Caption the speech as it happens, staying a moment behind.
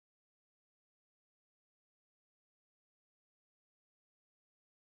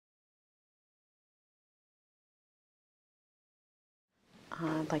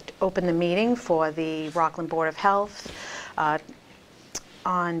I'd like to open the meeting for the Rockland Board of Health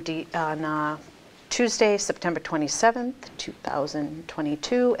on Tuesday, September 27th,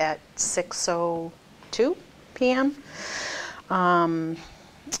 2022 at 6:02 p.m.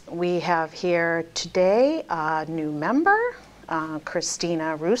 We have here today a new member,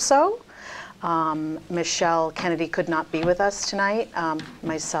 Christina Russo. Michelle Kennedy could not be with us tonight.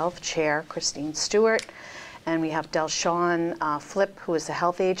 Myself, Chair Christine Stewart, and we have Delshawn Flip, who is the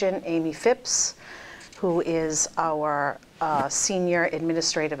health agent, Amy Phipps, who is our senior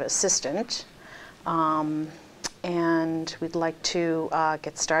administrative assistant. And we'd like to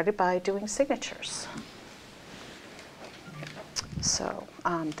get started by doing signatures. So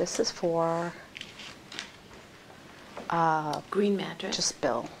this is for Green Mattress. just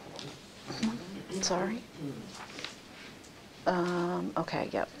Bill. Sorry. Okay,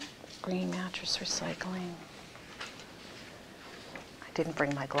 yep. Green Mattress Recycling. I didn't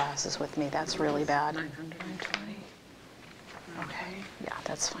bring my glasses with me. That's really bad. 920. Okay, yeah,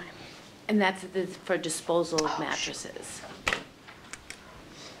 that's fine. And that's for disposal of mattresses.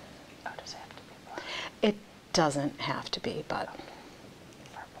 Oh, does it have to be black? It doesn't have to be, but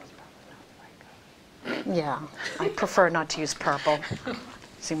yeah, I prefer not to use purple.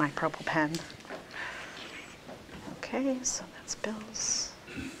 See my purple pen? Okay, so that's Bill's.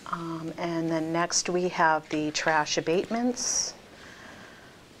 And then next we have the trash abatements.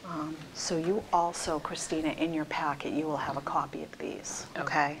 So you also, Christina, in your packet, you will have a copy of these,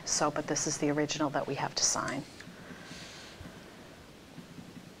 okay? So, but this is the original that we have to sign.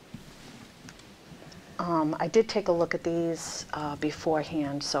 I did take a look at these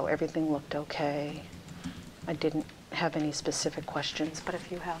beforehand, so everything looked okay. I didn't have any specific questions, but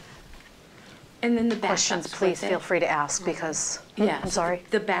if you have And then the questions, backup's please with feel it. free to ask because, Yeah, I'm so sorry.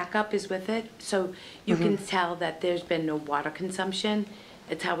 The backup is with it, so you can tell that there's been no water consumption.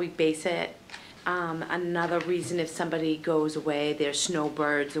 It's how we base it. Another reason, if somebody goes away, their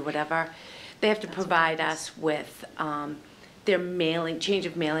snowbirds or whatever, they have to provide us with their mailing, change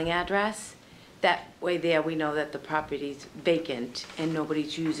of mailing address. That way there we know that the property's vacant and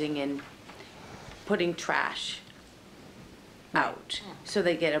nobody's using and putting trash out. So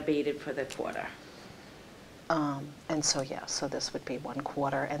they get abated for the quarter. And so, yeah, so this would be 1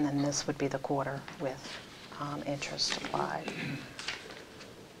 quarter, and then this would be the quarter with interest applied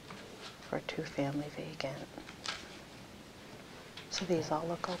for a 2-family vacant. So these all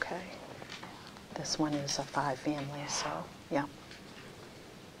look okay. This one is a 5-family, so, yeah.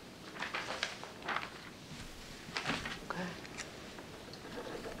 Okay.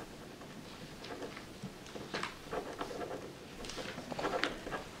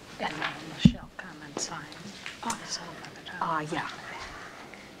 And then Michelle come and sign. Yeah.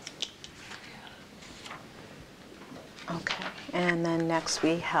 Okay, and then next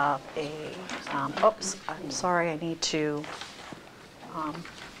we have a, oops, I'm sorry, I need to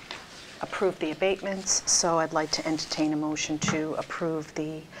approve the abatements. So I'd like to entertain a motion to approve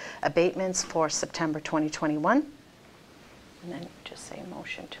the abatements for September 2021. And then just say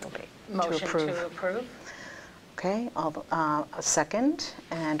motion to abate. Motion to approve. Okay, a second,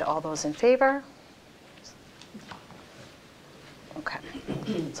 and all those in favor? Okay,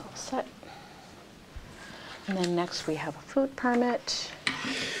 it's all set. And then next we have a food permit.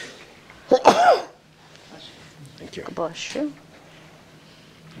 Thank you. Bless you.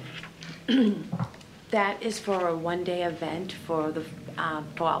 That is for a 1-day event for the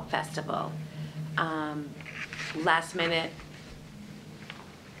Fall Festival. Last minute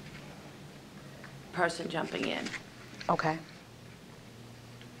person jumping in. Okay.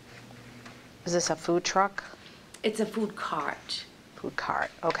 Is this a food truck? It's a food cart. Food cart,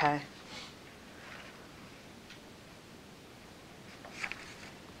 okay.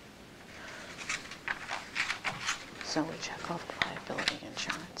 So we check off the liability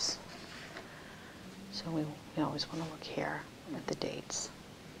insurance. So we always want to look here at the dates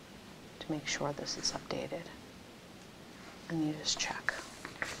to make sure this is updated. And you just check.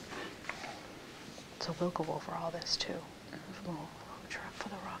 So we'll go over all this too. Food truck for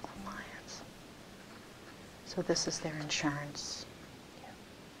the Rockland Lions. So this is their insurance.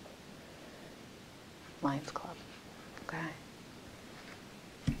 Lions Club, okay.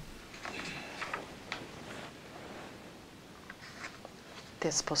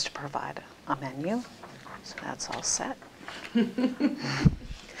 They're supposed to provide a menu, so that's all set.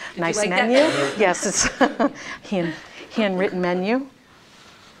 Nice like menu. that? Yes, it's handwritten menu.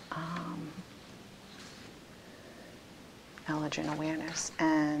 Allergen awareness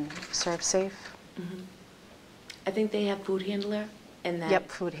and serve safe. I think they have food handler and that. Yep,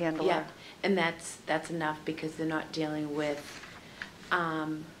 food handler. Yeah, and that's enough because they're not dealing with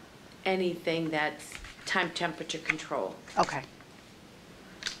anything that's time temperature control. Okay.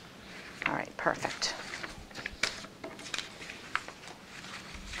 All right, perfect.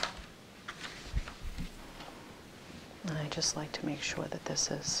 And I just like to make sure that this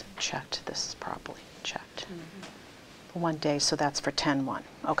is checked, this is properly checked. One day, so that's for 10/1.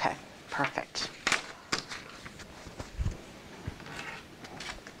 Okay, perfect.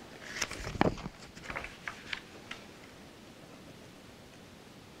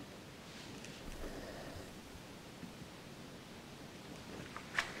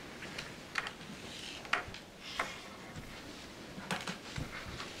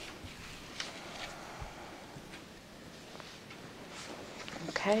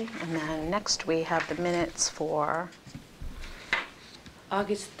 Okay, and then next we have the minutes for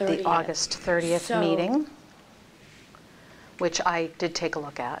August 30th. the August 30th So- meeting, which I did take a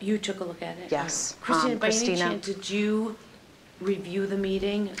look at. You took a look at it? Yes. Christina, by any Christina? chance, did you review the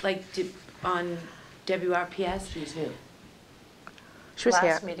meeting, like, on WRPS? She's here. She was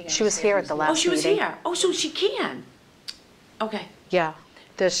here. Last meeting, She was here at the last Oh, meeting. she was here. Oh, so she can. Okay. Yeah,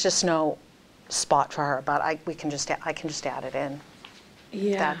 there's just no spot for her, but I can just add it in.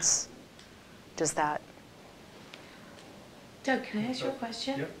 Yeah. Does that, Doug, can I ask you a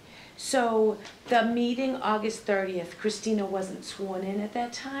question? Yep. So the meeting, August 30th, Christina wasn't sworn in at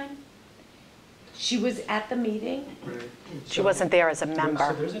that time? She was at the meeting? Right. she So- wasn't there as a So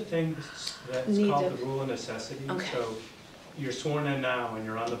member. there's a thing that's Need called to- the rule of necessity. Okay. So you're sworn in now and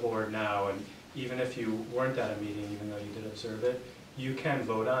you're on the board now, and even if you weren't at a meeting, even though you did observe it, you can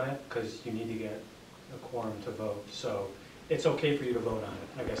vote on it because you need to get a quorum to vote. So it's okay for you to vote on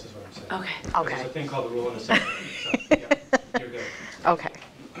it, I guess is what I'm saying. Okay. But Okay. There's a thing called the rule of necessity, so, yeah, you're good. Okay.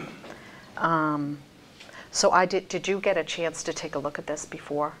 So did you get a chance to take a look at this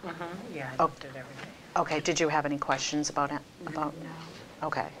before? Yeah, I Oh. looked at everything. Okay, did you have any questions about it? No.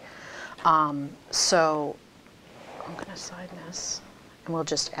 Okay. So I'm going to sign this, and we'll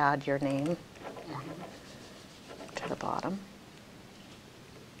just add your name to the bottom.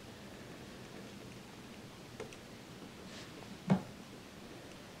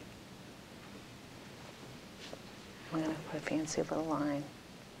 I'm going to put a fancy little line,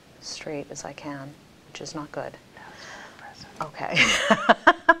 straight as I can, which is not good. Okay.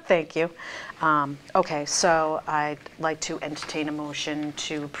 Thank you. Okay, so I'd like to entertain a motion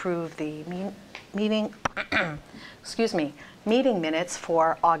to approve the meeting, excuse me, meeting minutes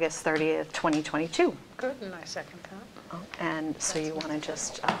for August 30th, 2022. Good, and I second that. And so you want to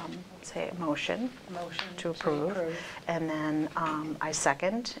just say a motion Motion to approve, and then I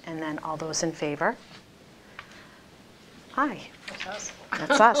second, and then all those in favor? Aye, That's us.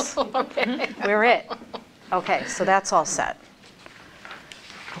 that's us. Okay. We're it. Okay, so that's all set.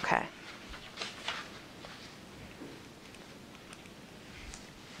 Okay.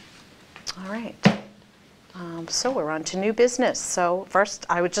 All right. So we're on to new business. So first,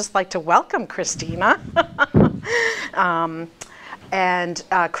 I would just like to welcome Christina. And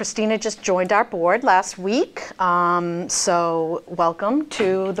Christina just joined our board last week. So welcome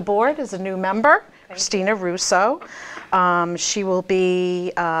to the board as a new member, Christina Russo. She will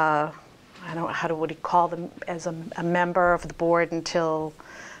be, I don't know, what do you call them, as a member of the board until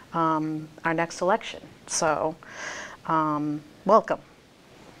our next election. So welcome.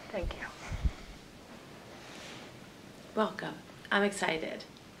 Thank you. Welcome. I'm excited.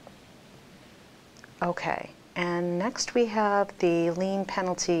 Okay. And next we have the lien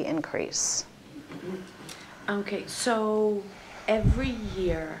penalty increase. Okay, so every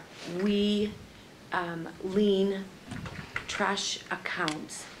year we lien trash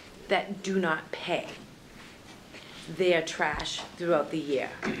accounts that do not pay their trash throughout the year.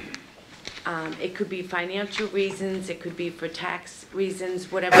 It could be financial reasons, it could be for tax reasons,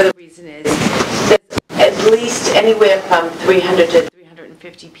 whatever the reason is. There's at least anywhere from 300 to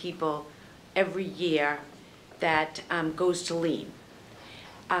 350 people every year that goes to lien.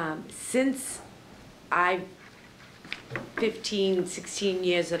 Since 15, 16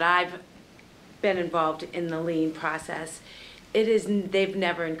 years that I've been involved in the lien process, they've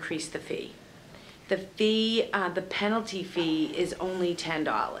never increased the fee. The fee, the penalty fee is only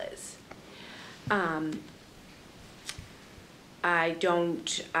 $10. I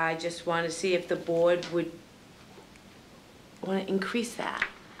just want to see if the board would want to increase that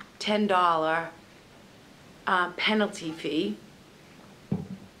 $10 penalty fee.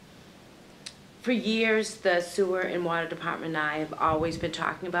 For years, the sewer and water department and I have always been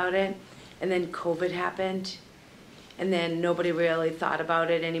talking about it, and then COVID happened, and then nobody really thought about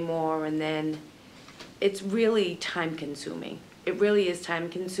it anymore, and then it's really time consuming. It really is time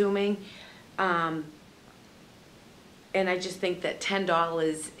consuming. And I just think that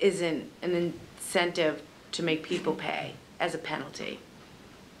 $10 isn't an incentive to make people pay as a penalty.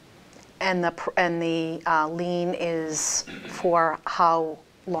 And the lien is for how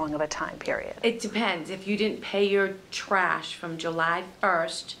long of a time period? It depends. If you didn't pay your trash from July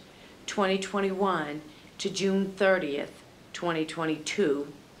 1st, 2021 to June 30th, 2022,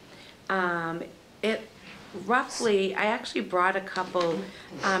 it roughly, I actually brought a couple,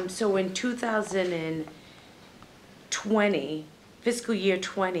 so in 2020, fiscal year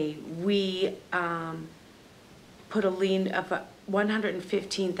 20, we put a lien of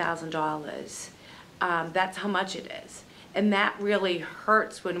 $115,000. That's how much it is. And that really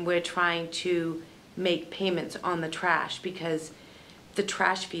hurts when we're trying to make payments on the trash, because the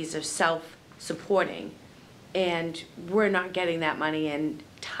trash fees are self-supporting and we're not getting that money in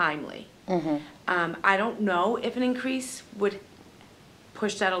timely. I don't know if an increase would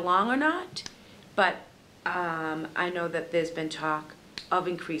push that along or not, but I know that there's been talk of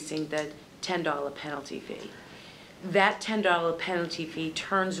increasing the $10 penalty fee. That $10 penalty fee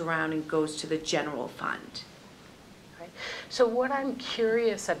turns around and goes to the general fund. Right. So what I'm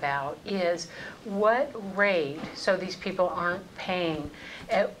curious about is what rate, so these people aren't paying,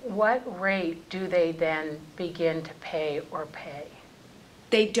 at what rate do they then begin to pay or pay?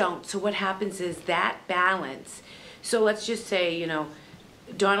 They don't. So what happens is that balance, so let's just say, you know,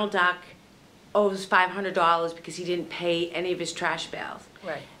 Donald Duck owes $500 because he didn't pay any of his trash bills.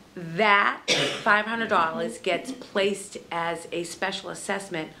 Right. That $500 gets placed as a special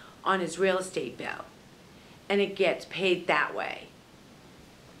assessment on his real estate bill, and it gets paid that way.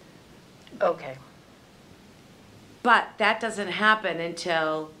 Okay. But that doesn't happen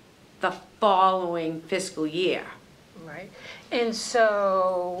until the following fiscal year. Right. And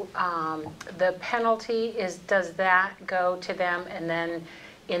so the penalty is, does that go to them and then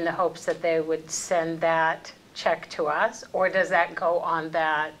in the hopes that they would send that check to us? Or does that go on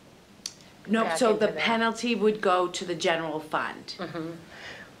that? No, Back so into the that. penalty would go to the general fund.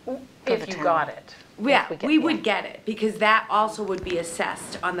 If the you town. got it? Yeah, we get- we yeah. would get it, because that also would be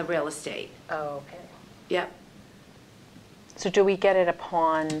assessed on the real estate. Oh, okay. Yep. So do we get it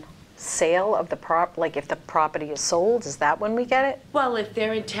upon sale of the like if the property is sold, is that when we get it? Well, if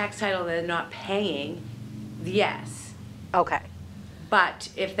they're in tax title and they're not paying, yes. Okay, But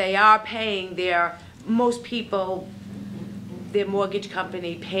if they are paying, most people, their mortgage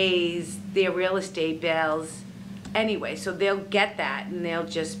company pays their real estate bills anyway, so they'll get that and they'll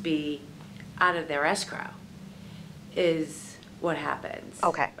just be out of their escrow, is what happens.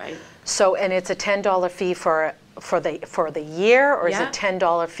 okay. Right? So, and it's a $10 fee for the year, or is Yeah. it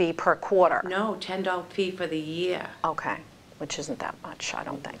 $10 fee per quarter? No, $10 fee for the year. Okay, which isn't that much, I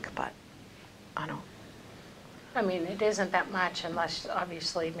don't think, but I don't. I mean, it isn't that much unless,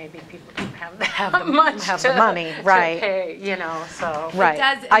 obviously, maybe people don't have that Have the- much have the to- money, to right. pay, you know, so. Right.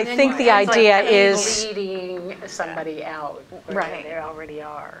 does, and I then think you the guys, like, idea pay is, Leading somebody out where Right. they already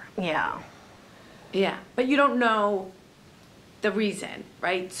are. yeah, Yeah, but you don't know the reason,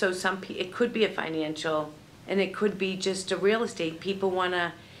 right? So it could be a financial, and it could be just a real estate. People want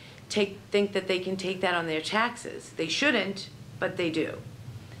to think that they can take that on their taxes. They shouldn't, but they do,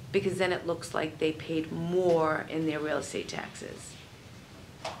 because then it looks like they paid more in their real estate taxes,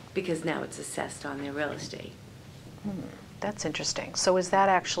 because now it's assessed on their real estate. that's interesting. So is that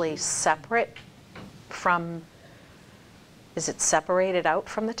actually separate from, is it separated out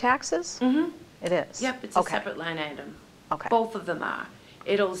from the taxes? Mm-hmm. It is? Yep, it's a Okay. separate line item. Okay. Both of them are.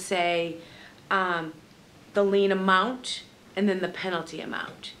 It'll say the lien amount and then the penalty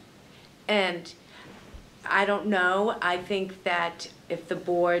amount. And I don't know, I think that if the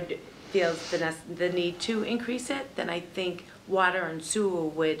board feels the need to increase it, then I think water and sewer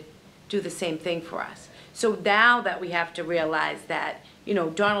would do the same thing for us. So now that we have to realize that, you know,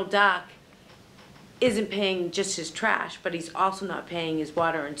 Donald Duck isn't paying just his trash, but he's also not paying his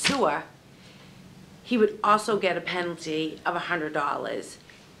water and sewer, he would also get a penalty of $100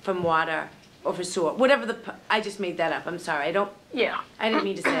 from water or for sewer, whatever I just made that up, I'm sorry, I didn't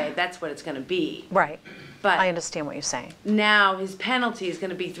mean to say that's what it's gonna be. Right, I But understand what you're saying. now his penalty is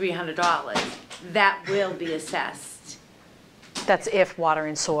gonna be $300, that will be assessed. That's if water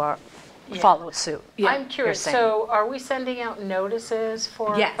and sewer Yeah. follow suit. Yeah, I'm curious, saying. so are we sending out notices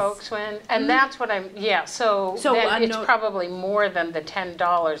for Yes. folks when, and that's what so So then a it's no- probably more than the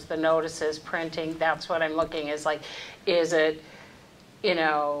 $10, the notices, printing, that's what I'm looking is like, is it, you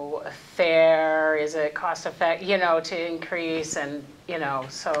know, fair, is it cost effective, you know, to increase and, you know,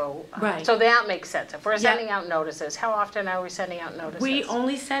 so. Right. So that makes sense. If we're Yeah. sending out notices, how often are we sending out notices? We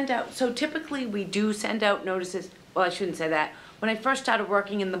only send out, so typically we do send out notices well, I shouldn't say that. When I first started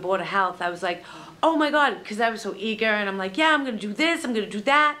working in the Board of Health, I was like, oh my God, because I was so eager, and I'm like, yeah, I'm gonna do this, I'm gonna do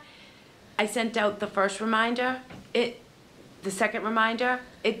that. I sent out the first reminder, the second reminder,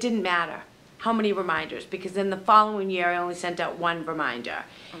 it didn't matter how many reminders, because in the following year, I only sent out one reminder.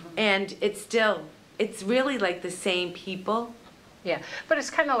 And it's really like the same people. Yeah, but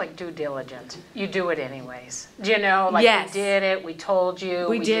it's kind of like due diligence. You do it anyways. Do you know, like Yes. we did it, we told you,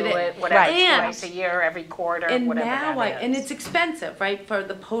 We we did do it. it, whatever, Right. And- twice a year, every quarter, And whatever now that is. and it's expensive, right, for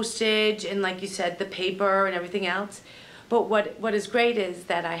the postage and like you said, the paper and everything else. But what is great is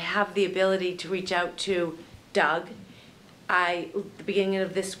that I have the ability to reach out to Doug. The beginning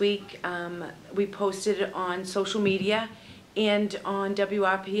of this week, we posted it on social media and on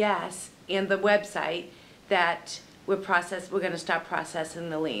WRPS and the website that we're gonna start processing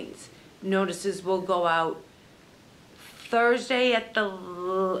the liens. Notices will go out Thursday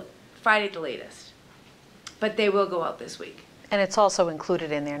Friday at the latest, but they will go out this week. And it's also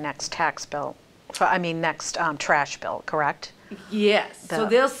included in their next tax bill, next trash bill, correct? Yes, so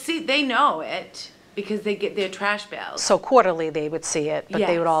The- they know it because they get their trash bills. So quarterly, they would see it, but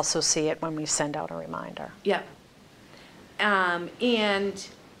they would Yes. also see it when we send out a reminder. Yep. And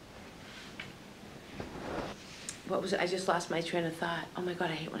what was it? I just lost my train of thought. Oh my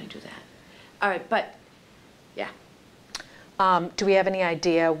God, I hate when I do that. All right, but, yeah. Do we have any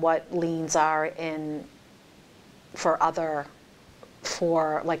idea what liens are for other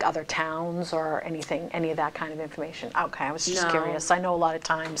towns or anything, any of that kind of information? Okay, I was just No. curious. I know a lot of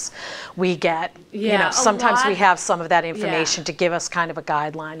times we get, Yeah, a sometimes we lot- have some of that information to give us kind of a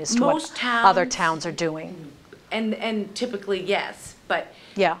guideline as to what Most other towns- towns are doing. And typically, yes, but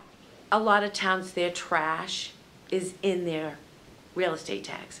Yeah, a lot of towns, their trash is in their real estate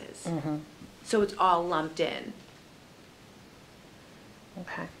taxes. So it's all lumped in.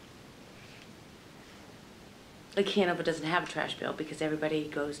 okay. Like Hanover doesn't have a trash bill because everybody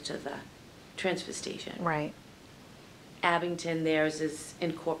goes to the transfer station. Right, Abington, theirs is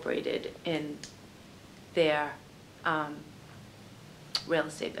incorporated in their real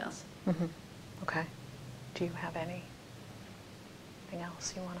estate bills. okay. Do you have anything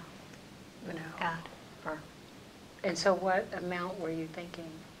else you want to No. add? Or And so what amount were you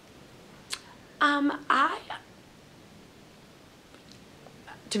thinking?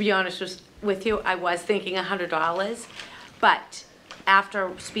 To be honest with you, I was thinking $100, but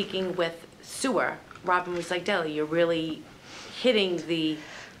after speaking with Sewer, Robin was like, Deli, you're really hitting the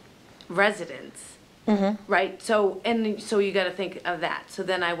residents, right? So you gotta think of that. So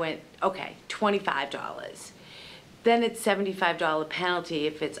then I went, okay, $25. Then it's $75 penalty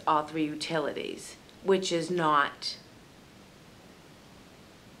if it's all three utilities, which is not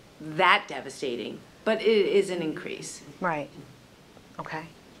that devastating, but it is an increase. Right, okay.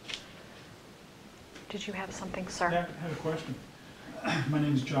 Did you have something, sir? Yeah, I had a question. My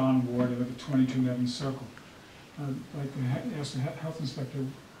name is John Ward, I live at 22 Evans Circle. I'd like to ask the health inspector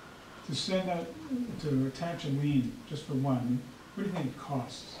to send out, to attach a lien just for one. What do you think it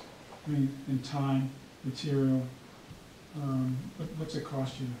costs? I mean, in time, material, what's it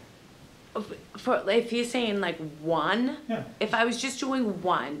cost you? If you're saying like one, Yeah. if I was just doing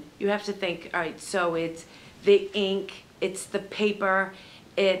one, you have to think, all right, so it's the ink, it's the paper,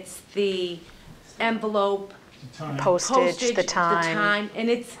 it's the envelope, The time? Postage, the time. and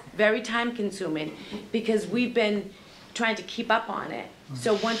it's very time consuming because we've been trying to keep up on it.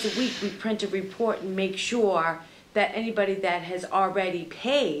 So once a week, we print a report and make sure that anybody that has already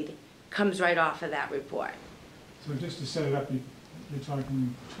paid comes right off of that report. So just to set it up, you're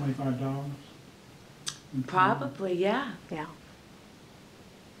talking $25? Probably, yeah. Yeah.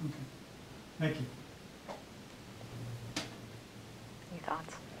 Okay. Thank you. Any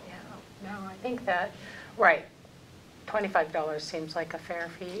thoughts? Yeah, no, I think that, right, $25 seems like a fair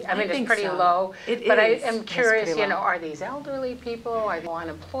fee. I mean, it's think pretty so. low. It But I is. am It's curious, pretty you know, low. are these elderly people, are they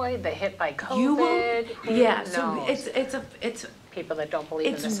unemployed, they hit by You will, COVID? Who yeah, so knows? it's People that don't believe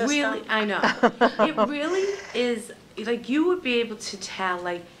in the It's system? really, I know. It really is, like, you would be able to tell,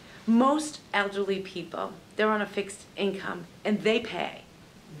 like, most elderly people, they're on a fixed income and they pay,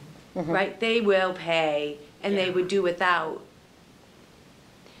 right? They will pay and they Yeah. would do without.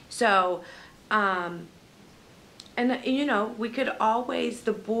 So, and, you know, we could always,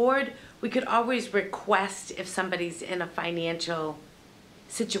 the board, we could always request if somebody's in a financial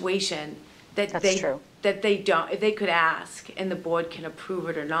situation that That's they, true. that they don't, if they could ask and the board can approve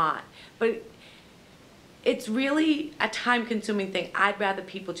it or not. But it's really a time-consuming thing. I'd rather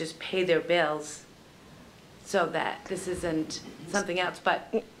people just pay their bills so that this isn't something else,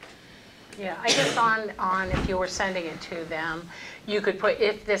 but Yeah, I guess on, if you were sending it to them, you could put,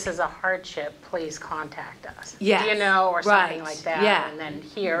 if this is a hardship, please contact us. Yes, You know, or something right, like that. yeah. And then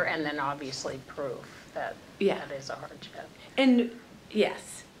here, and then obviously proof that Yeah. that is a hardship. And,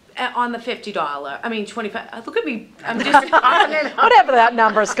 yes, on the $50, I mean, 25, look at me, I'm just confident. Whatever that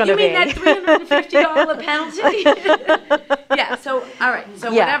number's going to You be. mean that $350 penalty? Yeah, so, all right,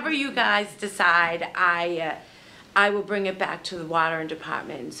 so Yeah. whatever you guys decide, I will bring it back to the water and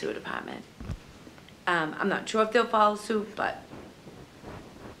department and sewer department. I'm not sure if they'll follow suit, but,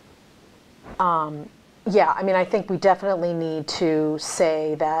 Yeah, I mean, I think we definitely need to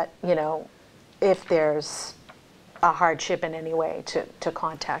say that, you know, if there's a hardship in any way, to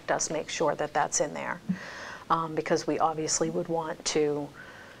contact us, make sure that that's in there. Because we obviously would want to,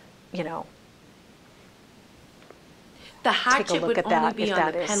 you know, the hardship look would at only that, be if on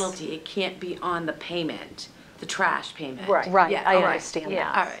that the is- penalty, it can't be on the payment, the trash payment. Right. right, Yeah, I all right. understand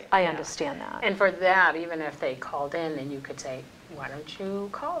Yeah. that. All right. I Yeah. understand that. And for that, even if they called in, then you could say, why don't you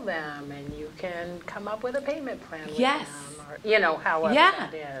call them and you can come up with a payment plan with Yes. them? Or, you know, however Yeah.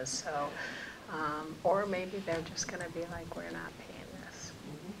 that is, so. Or maybe they're just gonna be like, we're not paying this.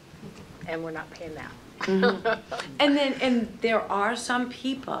 And we're not paying that. And then, and there are some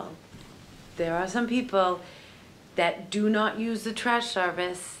people that do not use the trash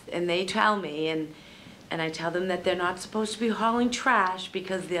service, and they tell me, and I tell them that they're not supposed to be hauling trash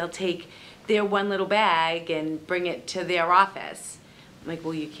because they'll take their one little bag and bring it to their office. I'm like,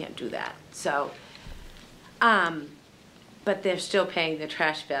 well, you can't do that, so, but they're still paying the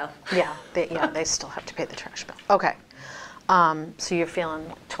trash bill. Yeah, they still have to pay the trash bill. Okay. So you're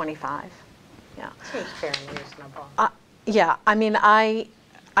feeling 25? Yeah. Seems fair and reasonable. Yeah, I mean, I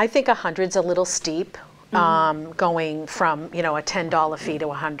think 100's a little steep, going from, you know, a $10 fee to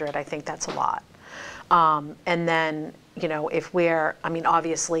 100. I think that's a lot. And then, you know, if we're, I mean,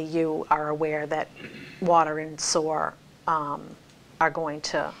 obviously you are aware that water and sewer are going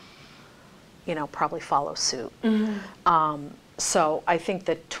to, you know, probably follow suit. So I think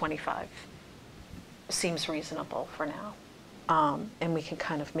that 25 seems reasonable for now. And we can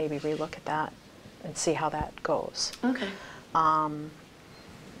kind of maybe relook at that and see how that goes. Okay.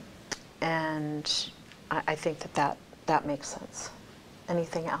 And I think that makes sense.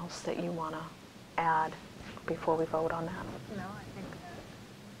 Anything else that you want to add before we vote on that? No, I think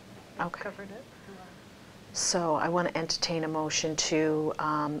that Okay. covered it. So I want to entertain a motion to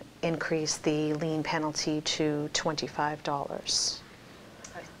increase the lien penalty to $25.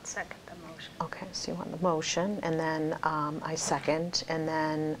 I second the motion. Okay, so you want the motion, and then I second, and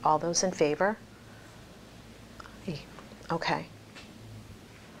then all those in favor? Okay.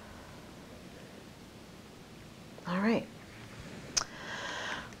 All right.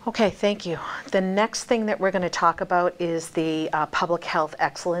 Okay, thank you. The next thing that we're going to talk about is the Public Health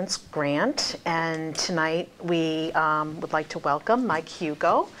Excellence Grant. And tonight we would like to welcome Mike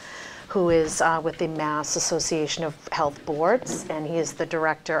Hugo, who is with the Mass Association of Health Boards, and he is the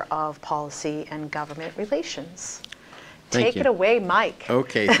Director of Policy and Government Relations. Thank Take you. it away, Mike.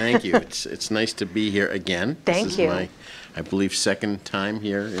 Okay, thank you. It's nice to be here again. Thank This is you. my, I believe, second time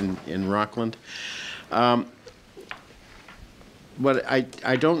here in Rockland. What I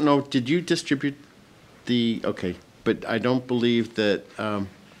don't know, did you distribute the, okay, but I don't believe that,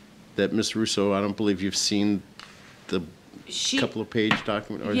 that Ms. Russo, I don't believe you've seen the couple of page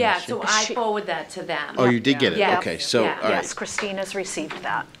document? or Yeah, she- so I forward that to them. Oh, you did get it? Yeah. Okay, so, Yeah. all right. Yes, Christina's received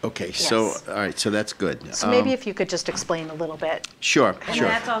that. Okay, so, Yes. all right, so that's good. So maybe if you could just explain a little bit. Sure, And sure.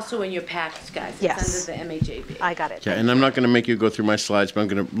 that's also in your package, guys. Yes. It's under the MAJB. I got it. Yeah, and I'm not going to make you go through my slides, but I'm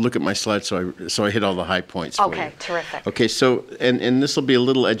going to look at my slides so I hit all the high points for you. Okay, terrific. Okay, so, and this will be a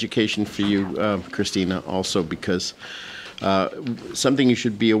little education for you, Christina, also, because something you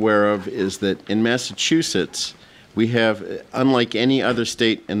should be aware of is that in Massachusetts, we have, unlike any other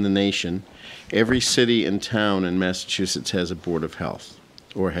state in the nation, every city and town in Massachusetts has a Board of Health,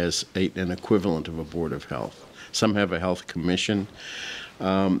 or has an equivalent of a Board of Health. Some have a health commission.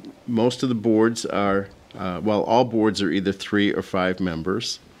 Most of the boards are, well, all boards are either 3 or 5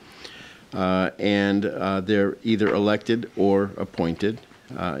 members, and they're either elected or appointed.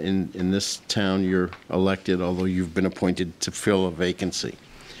 In this town, you're elected, although you've been appointed to fill a vacancy.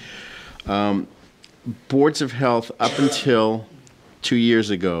 Boards of health, up until 2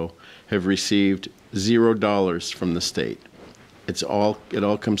 years ago, have received $0 from the state. It all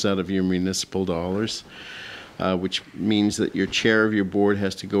comes out of your municipal dollars, which means that your chair of your board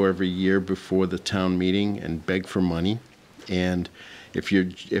has to go every year before the town meeting and beg for money. And if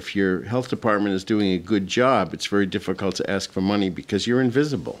your health department is doing a good job, it's very difficult to ask for money because you're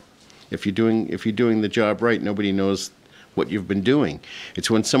invisible. If you're doing the job right, nobody knows what you've been doing. It's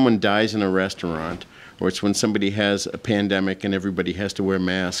when someone dies in a restaurant, or it's when somebody has a pandemic and everybody has to wear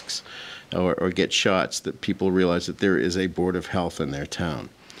masks or get shots, that people realize that there is a Board of Health in their town.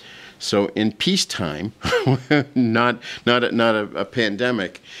 So in peacetime, not a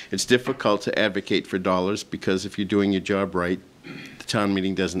pandemic, it's difficult to advocate for dollars, because if you're doing your job right, the town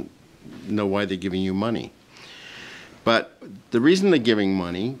meeting doesn't know why they're giving you money. But the reason they're giving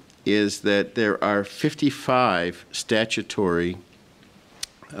money is that there are 55 statutory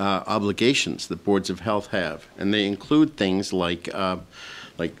obligations that boards of health have, and they include things like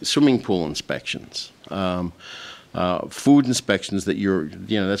swimming pool inspections, food inspections that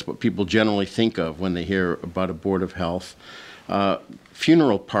that's what people generally think of when they hear about a Board of Health.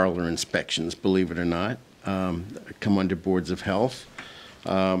 Funeral parlor inspections, believe it or not, come under boards of health.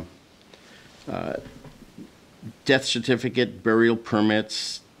 Death certificate, burial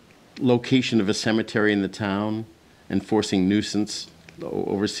permits, location of a cemetery in the town, enforcing nuisance,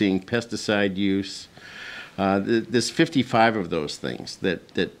 overseeing pesticide use. There's 55 of those things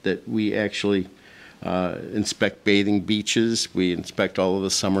that we actually inspect. Bathing beaches, we inspect all of the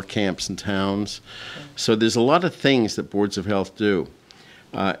summer camps in towns. So there's a lot of things that boards of health do.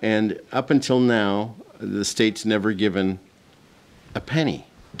 And up until now, the state's never given a penny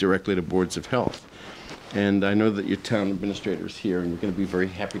directly to boards of health. And I know that your town administrator is here, and you're going to be very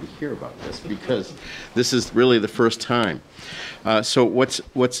happy to hear about this, because this is really the first time. So what's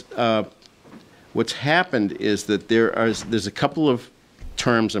happened is that there's a couple of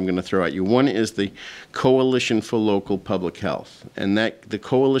terms I'm going to throw at you. One is the Coalition for Local Public Health, and the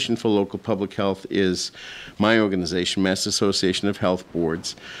Coalition for Local Public Health is my organization, Mass Association of Health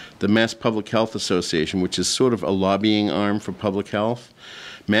Boards, the Mass Public Health Association, which is sort of a lobbying arm for public health,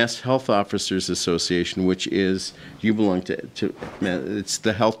 Mass Health Officers Association, which is, you belong to it's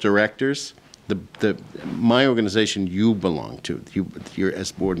the health directors. My organization you belong to, you're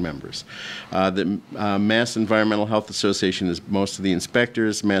as board members. The Mass Environmental Health Association is most of the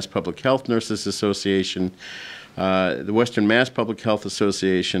inspectors, Mass Public Health Nurses Association, the Western Mass Public Health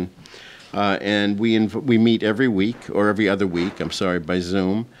Association, and we meet every week, or every other week, I'm sorry, by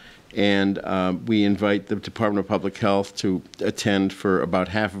Zoom. And we invite the Department of Public Health to attend for about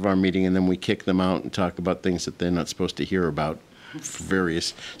half of our meeting, and then we kick them out and talk about things that they're not supposed to hear about for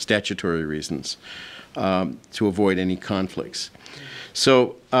various statutory reasons, to avoid any conflicts.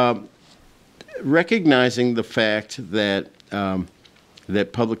 So recognizing the fact that,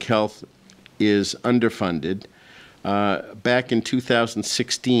 that public health is underfunded, back in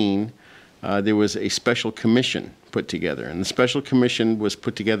 2016, there was a special commission put together, and the special commission was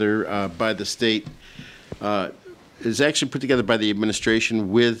put together by the state, is actually put together by the administration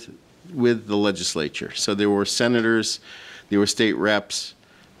with the legislature. So there were senators, there were state reps,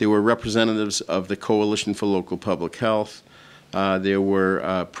 there were representatives of the Coalition for Local Public Health, there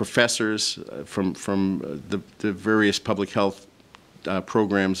were professors from the various public health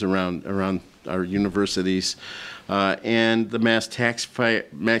programs around our universities, and the Mass Taxpayers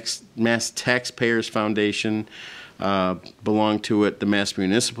Foundation, belonged to it, the Mass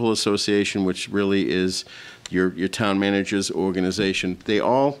Municipal Association, which really is your town manager's organization. They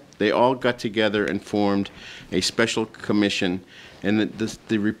all got together and formed a special commission, and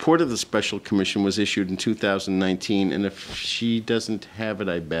the report of the special commission was issued in 2019, and if she doesn't have it,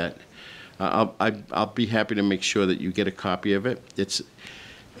 I bet, I'll be happy to make sure that you get a copy of it. It's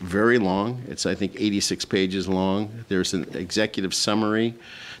very long. It's, I think, 86 pages long. There's an executive summary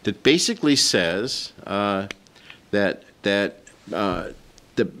that basically says that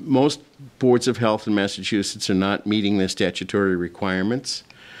most boards of health in Massachusetts are not meeting their statutory requirements.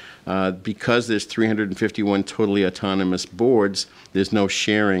 Because there's 351 totally autonomous boards, there's no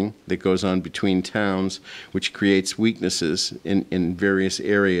sharing that goes on between towns, which creates weaknesses in various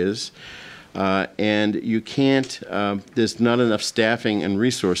areas. And you can't, there's not enough staffing and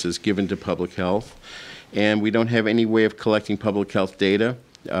resources given to public health, and we don't have any way of collecting public health data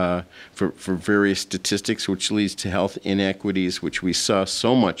for various statistics, which leads to health inequities, which we saw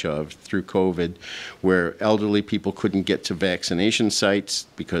so much of through COVID, where elderly people couldn't get to vaccination sites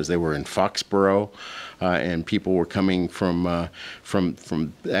because they were in Foxborough, and people were coming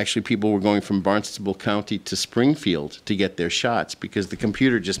actually people were going from Barnstable County to Springfield to get their shots because the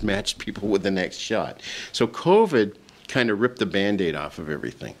computer just matched people with the next shot. So COVID kind of ripped the Band-Aid off of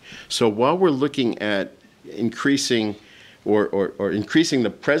everything. So while we're looking at increasing or increasing the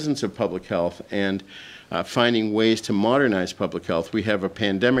presence of public health and finding ways to modernize public health, we have a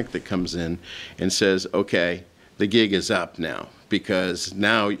pandemic that comes in and says, okay, the gig is up now, because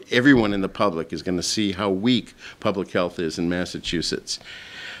now everyone in the public is going to see how weak public health is in Massachusetts.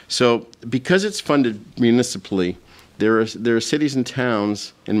 So because it's funded municipally, There are cities and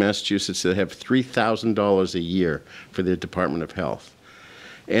towns in Massachusetts that have $3,000 a year for their Department of Health.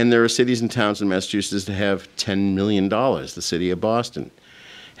 And there are cities and towns in Massachusetts that have $10 million. The city of Boston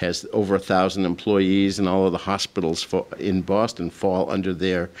has over 1,000 employees, and all of the hospitals in Boston fall under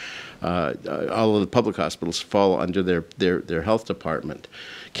their, all of the public hospitals fall under their health department.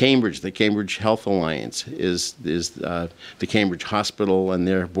 Cambridge, the Cambridge Health Alliance is the Cambridge Hospital and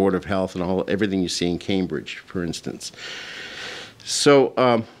their Board of Health and everything you see in Cambridge, for instance.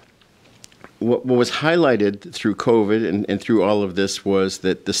 So what was highlighted through COVID and through all of this was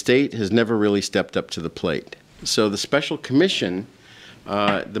that the state has never really stepped up to the plate. So the special commission,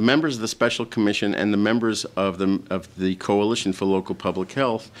 the members of the special commission and the members of the Coalition for Local Public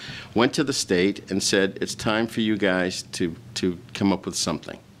Health went to the state and said, it's time for you guys to come up with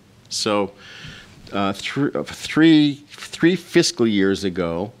something. So three fiscal years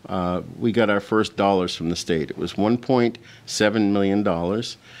ago, we got our first dollars from the state. It was $1.7 million.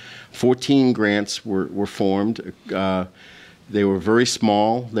 14 grants were formed. They were very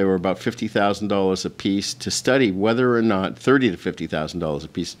small. They were about $50,000 a piece to study whether or not, $30,000 to $50,000 a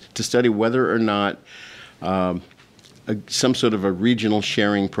piece, to study whether or not some sort of a regional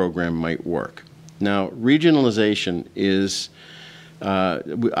sharing program might work. Now, regionalization is,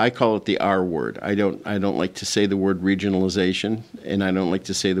 I call it the R word. I don't like to say the word regionalization, and I don't like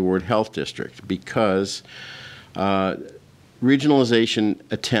to say the word health district, because regionalization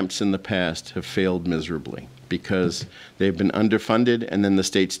attempts in the past have failed miserably, because they've been underfunded, and then the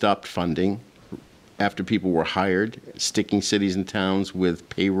state stopped funding after people were hired, sticking cities and towns with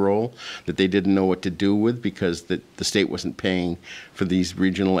payroll that they didn't know what to do with because the state wasn't paying for these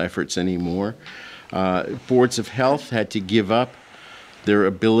regional efforts anymore. Boards of health had to give up their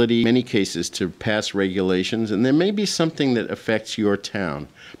ability, in many cases, to pass regulations, and there may be something that affects your town.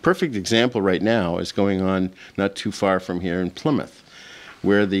 Perfect example right now is going on not too far from here in Plymouth,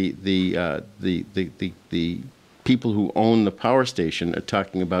 where the people who own the power station are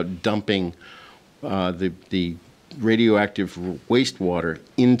talking about dumping the radioactive wastewater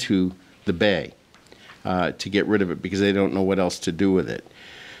into the bay to get rid of it because they don't know what else to do with it.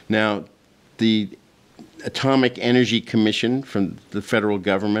 Now, the Atomic Energy Commission from the federal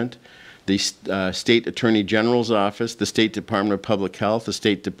government, the State Attorney General's office, the State Department of Public Health, the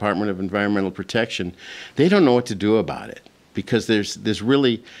State Department of Environmental Protection, they don't know what to do about it, because there's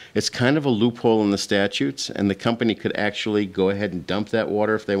really, it's kind of a loophole in the statutes, and the company could actually go ahead and dump that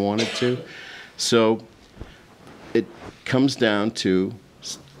water if they wanted to. So it comes down to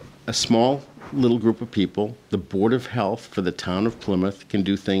a small little group of people. The Board of Health for the town of Plymouth can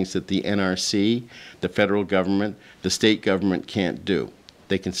do things that the NRC, the federal government, the state government can't do.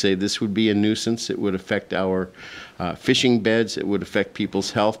 They can say this would be a nuisance, it would affect our fishing beds, it would affect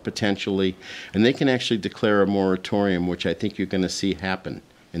people's health potentially, and they can actually declare a moratorium, which I think you're going to see happen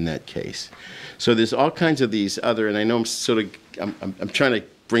in that case. So there's all kinds of these other, and I know I'm trying to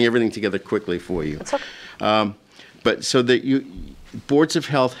bring everything together quickly for you. That's okay. But so that boards of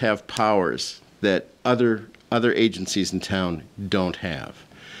health have powers that other agencies in town don't have.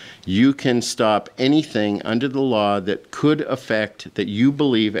 You can stop anything under the law that could affect, that you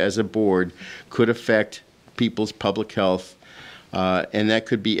believe as a board could affect people's public health, and that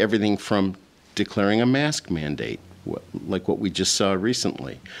could be everything from declaring a mask mandate, like what we just saw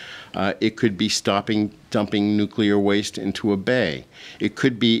recently. It could be stopping dumping nuclear waste into a bay. It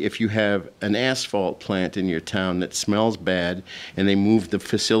could be if you have an asphalt plant in your town that smells bad and they move the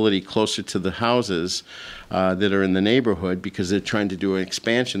facility closer to the houses that are in the neighborhood because they're trying to do an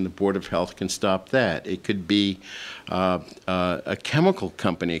expansion, the Board of Health can stop that. It could be a chemical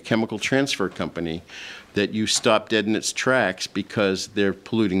company, a chemical transfer company, that you stop dead in its tracks because they're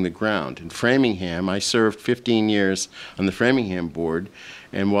polluting the ground. In Framingham, I served 15 years on the Framingham board,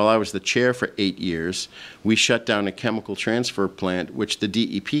 and while I was the chair for 8 years, we shut down a chemical transfer plant, which the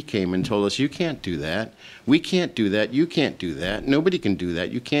DEP came and told us, you can't do that. We can't do that. You can't do that. Nobody can do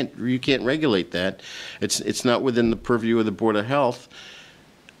that. You can't regulate that. It's not within the purview of the Board of Health.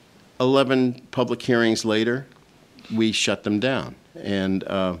 11 public hearings later, we shut them down. And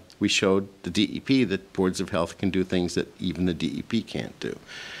we showed the DEP that boards of health can do things that even the DEP can't do.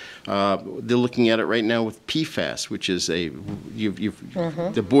 They're looking at it right now with PFAS, which is the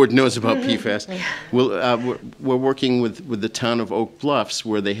board knows about PFAS. We're working with the town of Oak Bluffs,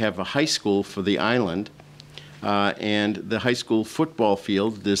 where they have a high school for the island, and the high school football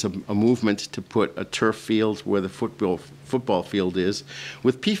field, there's a movement to put a turf field where the football field is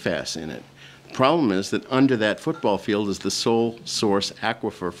with PFAS in it. The problem is that under that football field is the sole source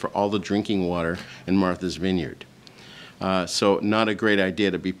aquifer for all the drinking water in Martha's Vineyard. So not a great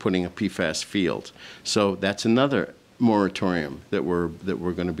idea to be putting a PFAS field. So that's another moratorium that we're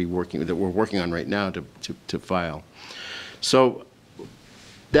going to be working on right now to file. So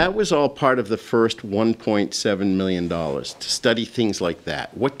that was all part of the first $1.7 million to study things like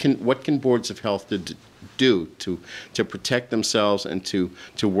that. What can boards of health do to protect themselves and to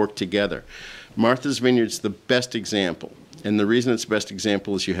work together? Martha's Vineyard's the best example, and the reason it's the best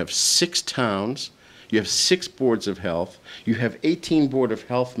example is you have 6 towns. You have 6 boards of health. You have 18 board of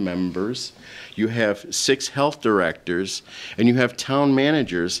health members. You have 6 health directors, and you have town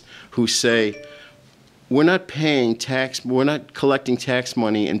managers who say, we're not collecting tax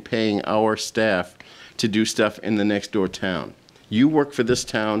money and paying our staff to do stuff in the next door town. You work for this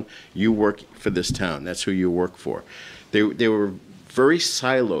town, you work for this town. That's who you work for. They were very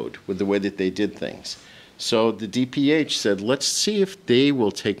siloed with the way that they did things. So the DPH said, let's see if they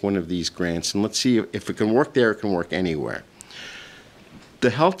will take one of these grants, and let's see if it can work there, it can work anywhere. The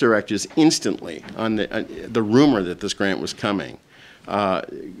health directors instantly, on the rumor that this grant was coming,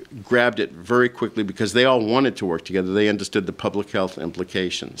 grabbed it very quickly because they all wanted to work together. They understood the public health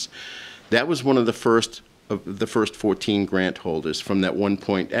implications. That was one of the first 14 grant holders from that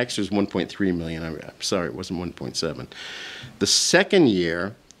actually it was 1.3 million. I'm sorry, it wasn't 1.7. The second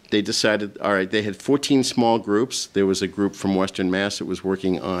year, they decided, all right, they had 14 small groups. There was a group from Western Mass that was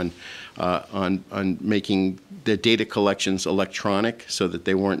working on making the data collections electronic so that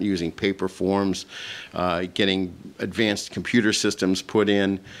they weren't using paper forms, getting advanced computer systems put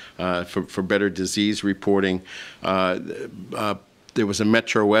in for better disease reporting. There was a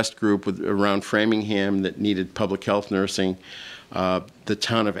Metro West group around Framingham that needed public health nursing. The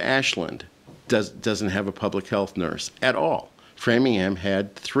town of Ashland doesn't have a public health nurse at all. Framingham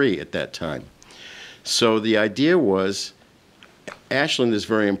had 3 at that time. So the idea was Ashland is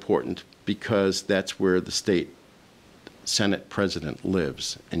very important because that's where the state Senate president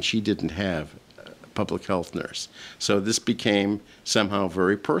lives, and she didn't have a public health nurse. So this became somehow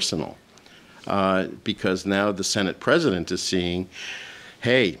very personal because now the Senate president is seeing,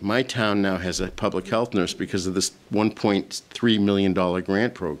 hey, my town now has a public health nurse because of this $1.3 million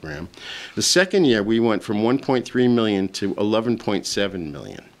grant program. The second year, we went from $1.3 million to $11.7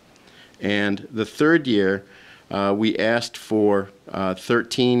 million. And the third year, we asked for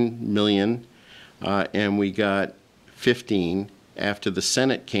 $13 million, and we got 15 after the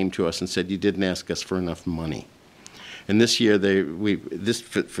Senate came to us and said, you didn't ask us for enough money. And this year,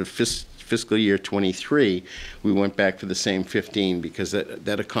 for fiscal year 23, we went back for the same 15 because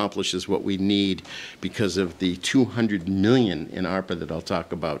that accomplishes what we need because of the $200 million in ARPA that I'll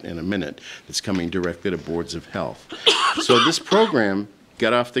talk about in a minute that's coming directly to boards of health. So this program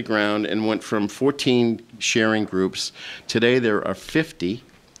got off the ground and went from 14 sharing groups. Today there are 50,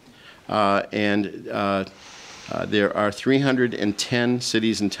 there are 310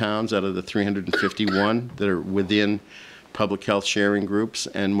 cities and towns out of the 351 that are within public health sharing groups.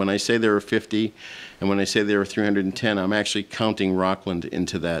 And when I say there are 50, and when I say there are 310, I'm actually counting Rockland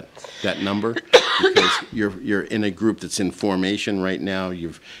into that number because you're in a group that's in formation right now.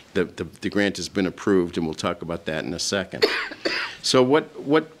 The grant has been approved, and we'll talk about that in a second. So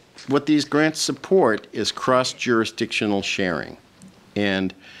what these grants support is cross-jurisdictional sharing.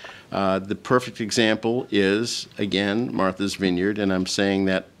 And the perfect example is, again, Martha's Vineyard, and I'm saying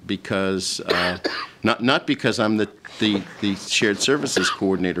that because, not because I'm the shared services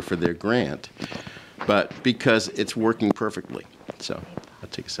coordinator for their grant, but because it's working perfectly. So I'll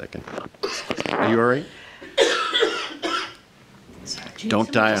take a second. Are you all right?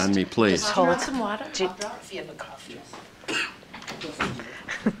 Don't die on me, please. Do you want some water?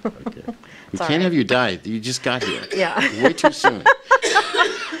 Okay. We can't have you die. You just got here. Yeah. Way too soon.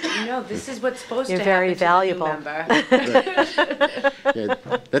 No, this is what's supposed You're to very happen valuable. to the new member.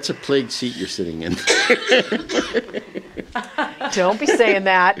 Yeah, that's a plague seat you're sitting in. Don't be saying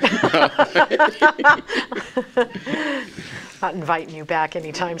that. Not inviting you back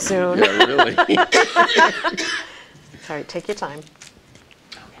anytime soon. Yeah, really. All right, take your time.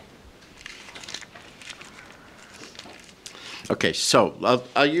 Okay, so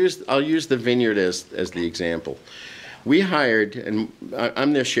I'll use the Vineyard as the example. We hired, and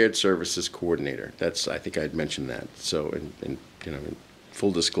I'm their shared services coordinator. I think I'd mentioned that. So, in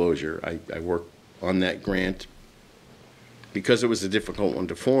full disclosure, I work on that grant because it was a difficult one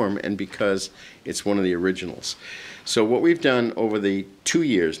to form and because it's one of the originals. So what we've done over the 2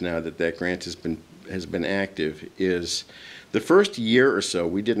 years now that grant has been active is the first year or so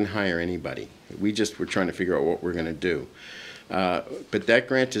we didn't hire anybody. We just were trying to figure out what we're going to do. But that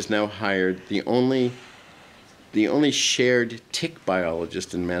grant has now hired the only shared tick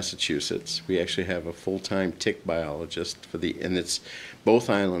biologist in Massachusetts. We actually have a full-time tick biologist and it's both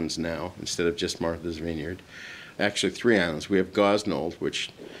islands now instead of just Martha's Vineyard. actually 3 islands. We have Gosnold, which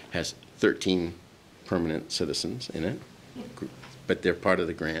has 13 permanent citizens in it, but they're part of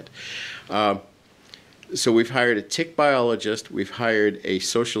the grant. So we've hired a tick biologist, we've hired a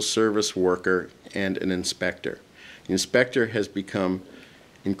social service worker, and an inspector. The inspector has become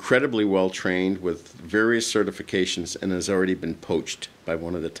incredibly well trained with various certifications and has already been poached by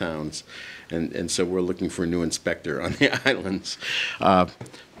one of the towns. And so we're looking for a new inspector on the islands.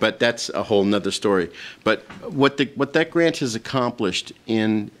 But that's a whole nother story. But what that grant has accomplished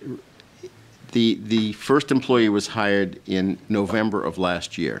in the first employee was hired in November of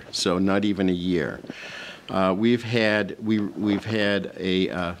last year, so not even a year. We spent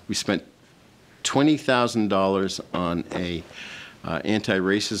 $20,000 on a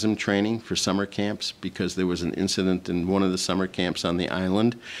anti-racism training for summer camps because there was an incident in one of the summer camps on the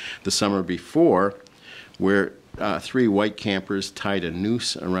island the summer before where 3 white campers tied a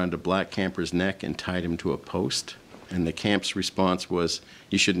noose around a black camper's neck and tied him to a post. And the camp's response was,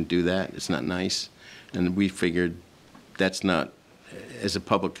 you shouldn't do that, it's not nice. And we figured that's not, as a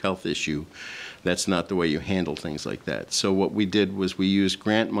public health issue, that's not the way you handle things like that. So what we did was we used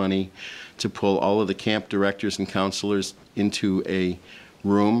grant money to pull all of the camp directors and counselors into a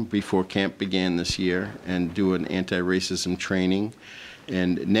room before camp began this year and do an anti-racism training.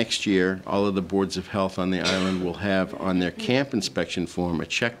 And next year, all of the boards of health on the island will have on their camp inspection form a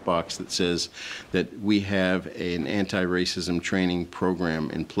checkbox that says that we have an anti-racism training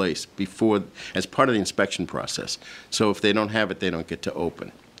program in place before, as part of the inspection process. So if they don't have it, they don't get to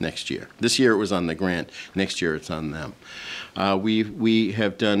open next year. This year it was on the grant. Next year it's on them. We've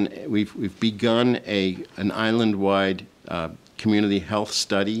begun an island-wide community health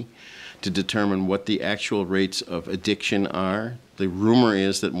study to determine what the actual rates of addiction are. The rumor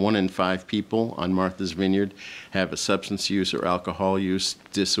is that 1 in 5 people on Martha's Vineyard have a substance use or alcohol use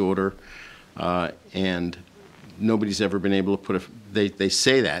disorder, and nobody's ever been able to put they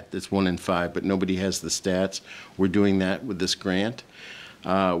say that, it's 1 in 5, but nobody has the stats. We're doing that with this grant.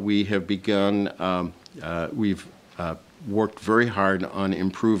 We have begun, we've worked very hard on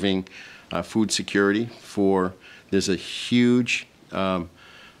improving food security there's a huge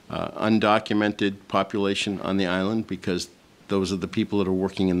undocumented population on the island because those are the people that are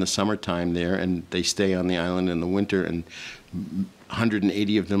working in the summertime there, and they stay on the island in the winter, and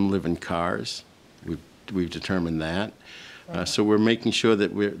 180 of them live in cars. We've determined that. So we're making sure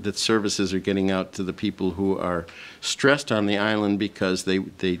that services are getting out to the people who are stressed on the island because they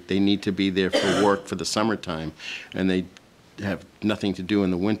need to be there for work for the summertime, and they have nothing to do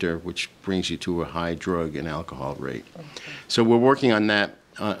in the winter, which brings you to a high drug and alcohol rate. Okay. So we're working on that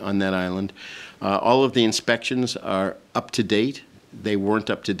island. All of the inspections are up to date. They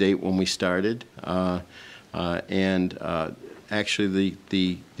weren't up to date when we started, actually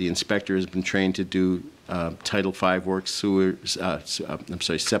the inspector has been trained to do Title V work, sewers,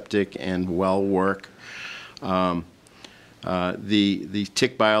 septic and well work. The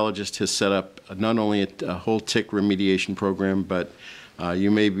tick biologist has set up not only a whole tick remediation program, but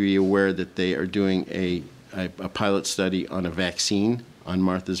you may be aware that they are doing a pilot study on a vaccine on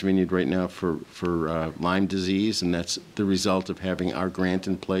Martha's Vineyard right now for Lyme disease, and that's the result of having our grant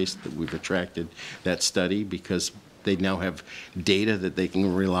in place that we've attracted that study because they now have data that they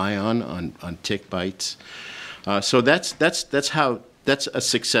can rely on tick bites. So that's a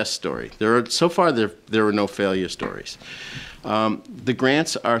success story. So far there are no failure stories. The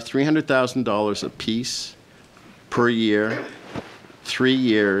grants are $300,000 apiece per year, 3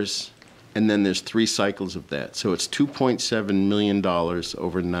 years, and then there's 3 cycles of that. So it's $2.7 million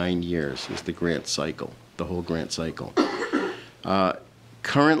over 9 years is the grant cycle, the whole grant cycle.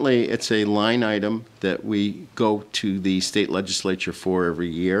 Currently, it's a line item that we go to the state legislature for every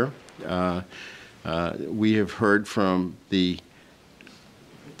year. We have heard from the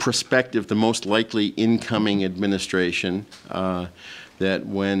prospective, the most likely incoming administration, that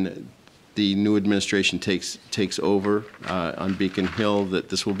when the new administration takes over on Beacon Hill, that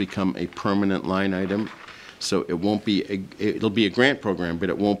this will become a permanent line item. So it won't be it'll be a grant program, but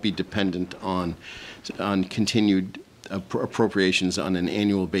it won't be dependent on continued appropriations on an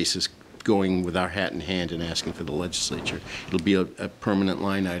annual basis, going with our hat in hand and asking for the legislature. It'll be a permanent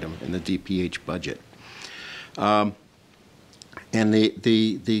line item in the DPH budget. And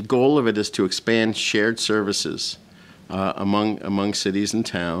the goal of it is to expand shared services among cities and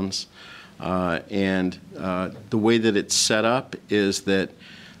towns. The way that it's set up is that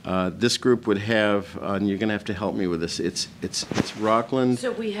this group would have, and you're going to have to help me with this, it's Rockland.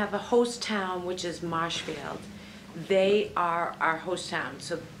 So we have a host town, which is Marshfield. They are our host town.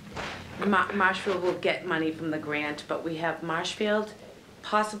 So Marshfield will get money from the grant, but we have Marshfield,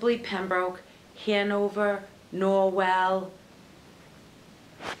 possibly Pembroke, Hanover, Norwell,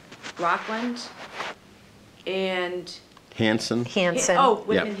 Rockland, and Hanson. oh,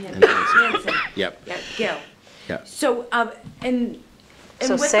 Whitman Yep, Hanson. Hanson. Yep. Yeah, Gil. Yeah. So, and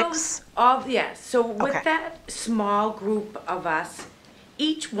So with 6? those, all, yeah, so with Okay. that small group of us,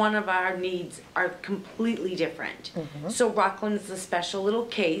 each one of our needs are completely different. So Rockland's a special little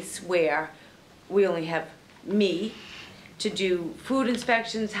case where we only have me to do food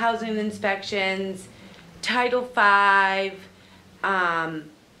inspections, housing inspections, Title V,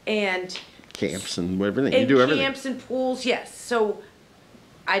 and Camps and everything. You do everything. camps and pools, yes. So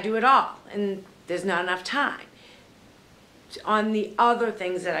I do it all, and there's not enough time. On the other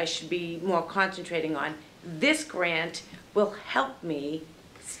things that I should be more concentrating on, this grant will help me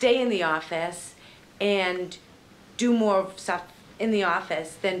stay in the office and do more stuff in the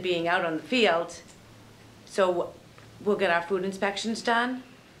office than being out on the field. So we'll get our food inspections done,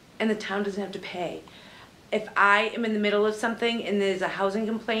 and the town doesn't have to pay. If I am in the middle of something and there's a housing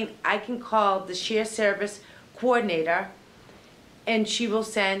complaint, I can call the share service coordinator, and she will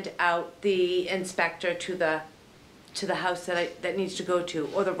send out the inspector to the house that needs to go to,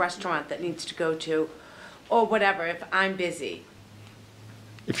 or the restaurant that needs to go to, or whatever, if I'm busy.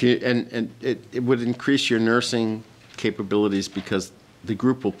 If you, and it would increase your nursing capabilities because the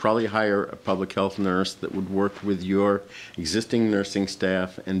group will probably hire a public health nurse that would work with your existing nursing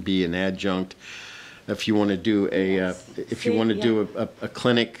staff and be an adjunct. If you want to do if you want to do a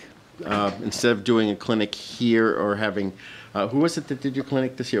clinic, instead of doing a clinic here or having, who was it that did your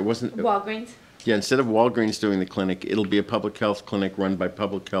clinic this year? Wasn't Walgreens? Yeah, instead of Walgreens doing the clinic, it'll be a public health clinic run by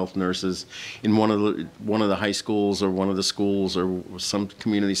public health nurses in one of the high schools or one of the schools or some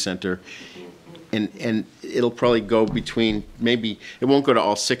community center. And it'll probably go between, maybe it won't go to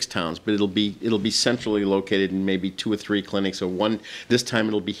all 6 towns, but it'll be centrally located in maybe 2 or 3 clinics, or one. This time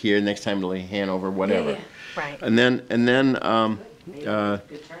it'll be here, next time it'll be Hanover, whatever. Yeah. Right. And then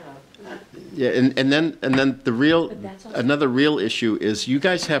yeah, and then the real, that's also- another real issue is you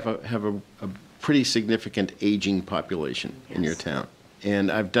guys have a pretty significant aging population in your town. And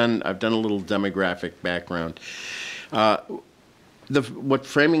I've done a little demographic background. What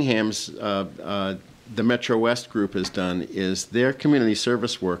Framingham's, the Metro West group has done is their community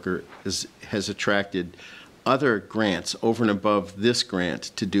service worker has attracted other grants over and above this grant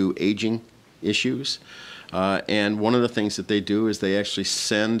to do aging issues. And one of the things that they do is they actually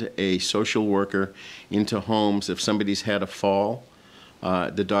send a social worker into homes. If somebody's had a fall,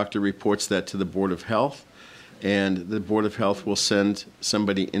 the doctor reports that to the Board of Health, and the Board of Health will send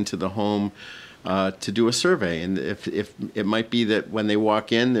somebody into the home to do a survey. And if it might be that when they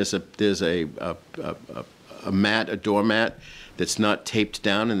walk in, there's a mat, a doormat that's not taped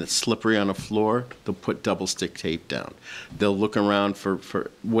down and it's slippery on a floor, they'll put double stick tape down. They'll look around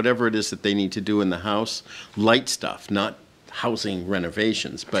for whatever it is that they need to do in the house, light stuff, not housing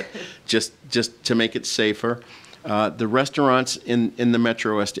renovations, but just to make it safer. The restaurants in the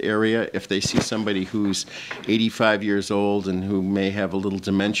Metro West area, if they see somebody who's 85 years old and who may have a little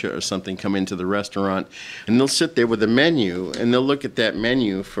dementia or something come into the restaurant, and they'll sit there with a menu, and they'll look at that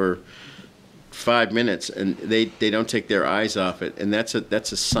menu for 5 minutes, and they don't take their eyes off it, and that's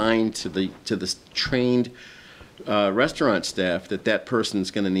a sign to the trained restaurant staff that person's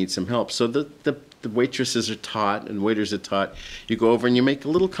going to need some help. So the waitresses are taught and waiters are taught. You go over and you make a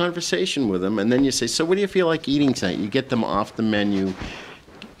little conversation with them, and then you say, "So what do you feel like eating tonight?" You get them off the menu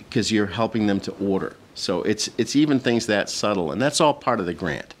because you're helping them to order. So it's even things that subtle, and that's all part of the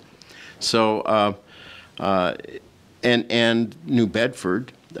grant. So and New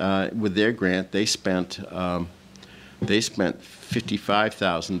Bedford, with their grant, they spent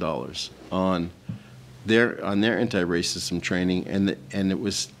 $55,000 on their anti-racism training, and it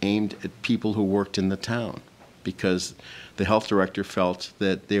was aimed at people who worked in the town, because the health director felt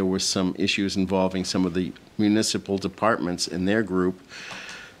that there were some issues involving some of the municipal departments in their group,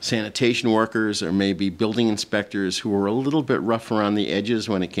 sanitation workers or maybe building inspectors, who were a little bit rough around the edges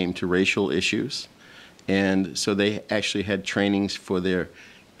when it came to racial issues. And so they actually had trainings for their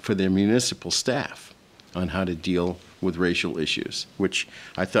municipal staff on how to deal with racial issues, which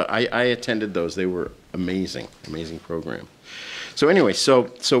I thought, I attended those. They were amazing program. So anyway, so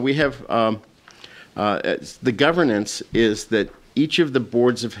we have, the governance is that each of the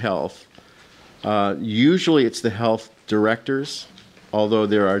boards of health, usually it's the health directors, although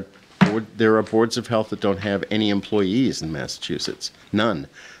there are boards of health that don't have any employees in Massachusetts, none.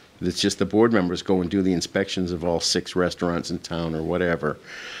 It's just the board members go and do the inspections of all 6 restaurants in town or whatever.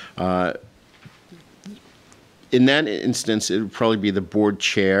 In that instance, it would probably be the board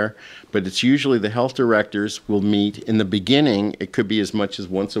chair, but it's usually the health directors will meet. In the beginning, it could be as much as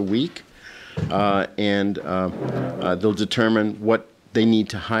once a week, and they'll determine what they need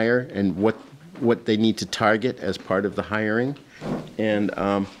to hire and what they need to target as part of the hiring. And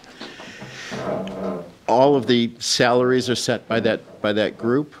all of the salaries are set by that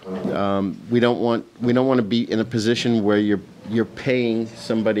group. We don't want to be in a position where you're paying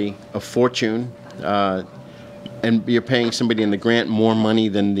somebody a fortune, and you're paying somebody in the grant more money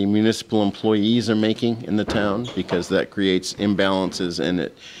than the municipal employees are making in the town, because that creates imbalances and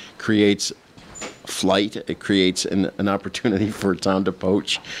it creates flight. It creates an opportunity for a town to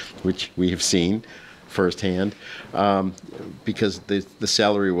poach, which we have seen firsthand, because the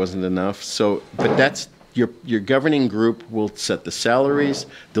salary wasn't enough. So, but that's your governing group will set the salaries.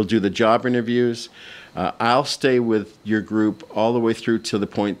 They'll do the job interviews. I'll stay with your group all the way through to the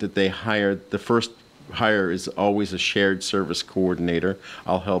point that they hire. The first hire is always a shared service coordinator.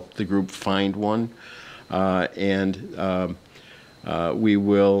 I'll help the group find one, and we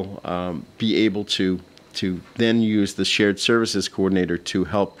will be able to then use the shared services coordinator to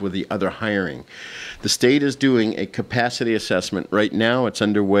help with the other hiring. The state is doing a capacity assessment. Right now it's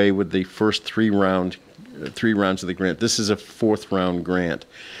underway with the first three rounds of the grant. This is a fourth round grant.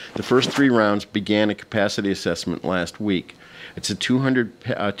 The first 3 rounds began a capacity assessment last week. It's a 200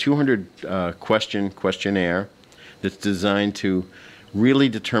 questionnaire that's designed to really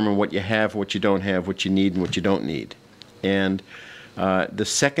determine what you have, what you don't have, what you need, and what you don't need. And the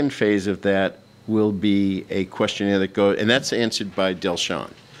second phase of that will be a questionnaire that goes, and that's answered by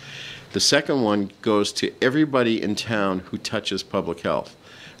Delshon. The second one goes to everybody in town who touches public health.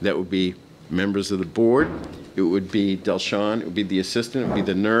 That would be members of the board, it would be Delshon, it would be the assistant, it would be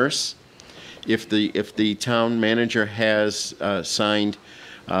the nurse. If the town manager has signed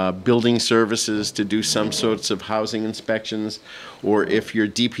building services to do some sorts of housing inspections, or if your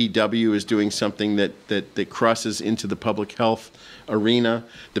DPW is doing something that crosses into the public health arena,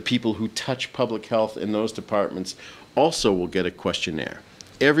 the people who touch public health in those departments also will get a questionnaire.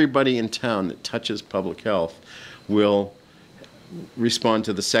 Everybody in town that touches public health will respond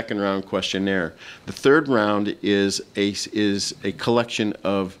to the second round questionnaire. The third round is a collection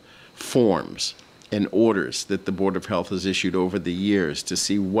of forms and orders that the Board of Health has issued over the years to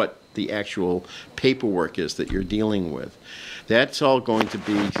see what the actual paperwork is that you're dealing with. That's all going to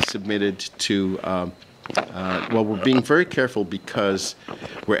be submitted to, well, we're being very careful because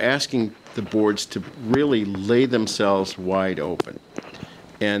we're asking the boards to really lay themselves wide open.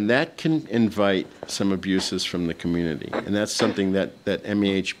 And that can invite some abuses from the community. And that's something that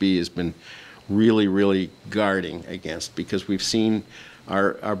MEHB has been really, really guarding against, because we've seen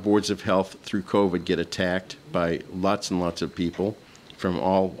our boards of health through COVID get attacked by lots and lots of people from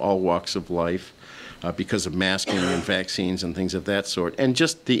all walks of life because of masking and vaccines and things of that sort. And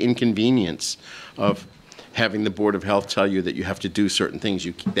just the inconvenience of having the Board of Health tell you that you have to do certain things.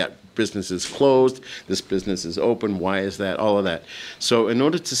 That business is closed, this business is open, why is that, all of that. So in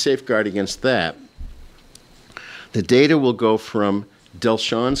order to safeguard against that, the data will go from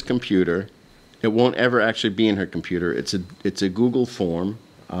Delshon's computer. It won't ever actually be in her computer. It's a Google form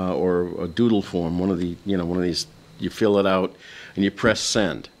or a Doodle form, one of these, you fill it out and you press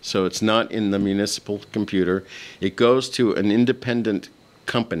send. So it's not in the municipal computer. It goes to an independent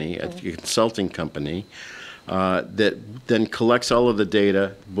company, a consulting company, that then collects all of the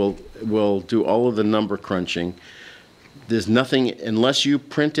data, will do all of the number crunching. There's nothing, unless you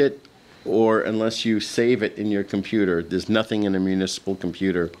print it or unless you save it in your computer, there's nothing in a municipal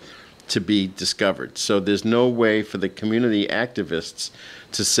computer to be discovered. So there's no way for the community activists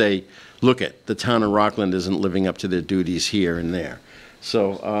to say, look at, the town of Rockland isn't living up to their duties here and there.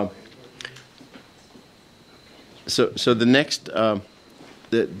 So, so the next,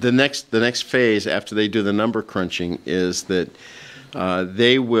 the next phase after they do the number crunching is that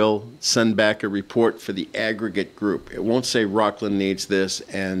they will send back a report for the aggregate group. It won't say Rockland needs this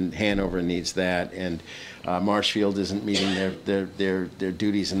and Hanover needs that and Marshfield isn't meeting their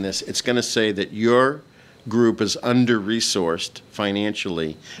duties in this. It's going to say that your group is under-resourced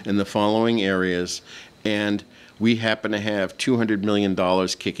financially in the following areas, and we happen to have $200 million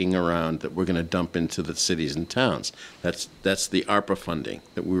kicking around that we're going to dump into the cities and towns. That's the ARPA funding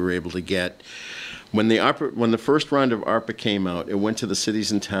that we were able to get. When the first round of ARPA came out, it went to the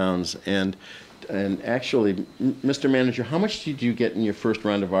cities and towns, and actually, Mr. Manager, how much did you get in your first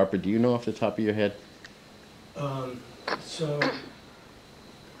round of ARPA? Do you know off the top of your head? So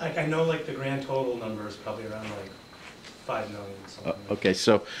I know like the grand total number is probably around like 5 million. Something Okay,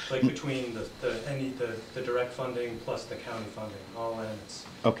 so like between the direct funding plus the county funding, all in, it's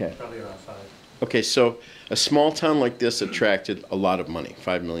okay. Probably around 5. Okay, so a small town like this attracted a lot of money,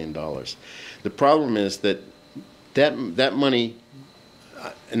 $5 million. The problem is that money,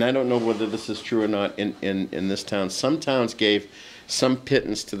 and I don't know whether this is true or not in this town, some towns gave some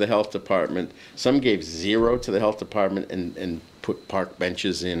pittance to the health department, some gave zero to the health department and put park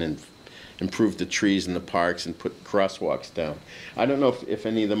benches in and improved the trees in the parks and put crosswalks down. I don't know if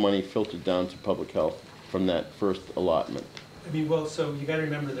any of the money filtered down to public health from that first allotment. I mean, well, so you gotta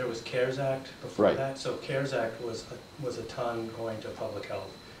remember there was CARES Act before Right. that, so CARES Act was a ton going to public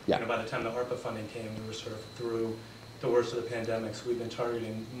health. Yeah. You know, by the time the ARPA funding came, we were sort of through the worst of the pandemic, so we've been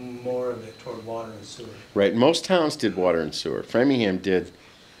targeting more of it toward water and sewer. Right, most towns did water and sewer. Framingham did,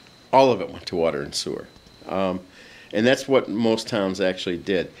 all of it went to water and sewer. And that's what most towns actually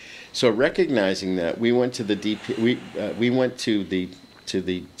did. So recognizing that, we went to the we went to the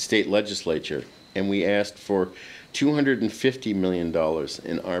state legislature and we asked for $250 million in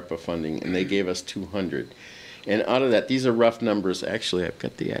ARPA funding, and they gave us 200. And out of that, these are rough numbers. Actually, I've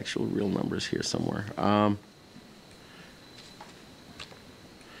got the actual real numbers here somewhere.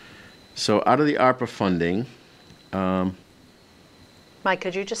 So out of the ARPA funding, Mike,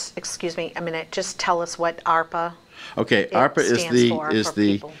 could you just, excuse me a minute, just tell us what ARPA okay, ARPA is stands for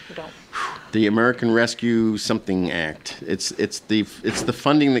the people who don't. the American Rescue Something Act. It's the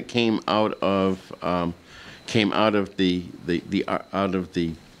funding that came out of the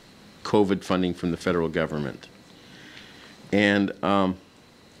COVID funding from the federal government. And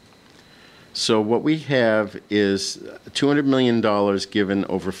so what we have is $200 million given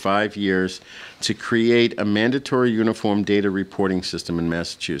over 5 years to create a mandatory uniform data reporting system in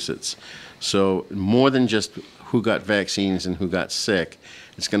Massachusetts. So more than just who got vaccines and who got sick,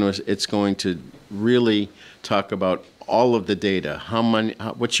 it's going to really talk about all of the data.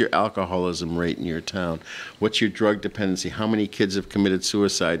 What's your alcoholism rate in your town? What's your drug dependency? How many kids have committed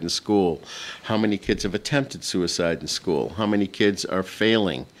suicide in school? How many kids have attempted suicide in school? How many kids are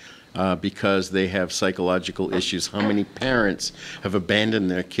failing because they have psychological issues? How many parents have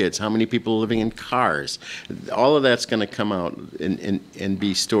abandoned their kids? How many people are living in cars? All of that's going to come out and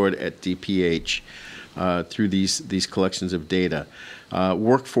be stored at DPH through these collections of data.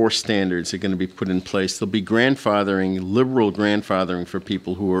 Workforce standards are going to be put in place. There'll be grandfathering, liberal grandfathering for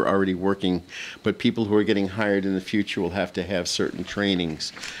people who are already working, but people who are getting hired in the future will have to have certain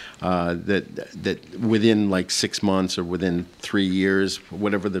trainings that within like 6 months or within 3 years,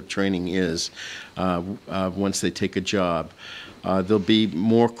 whatever the training is, once they take a job. There'll be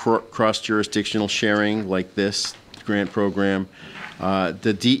more cross-jurisdictional sharing like this grant program.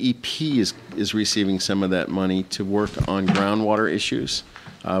 The DEP is receiving some of that money to work on groundwater issues,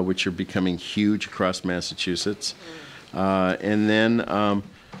 which are becoming huge across Massachusetts. And then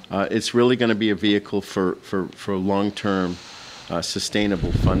it's really going to be a vehicle for long-term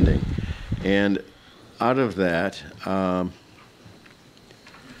sustainable funding. And out of that,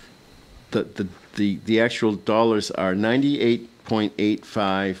 the actual dollars are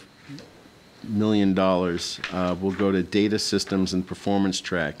 $98.85 million will go to data systems and performance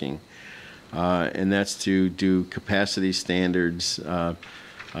tracking, and that's to do capacity standards,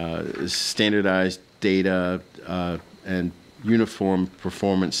 standardized data, and uniform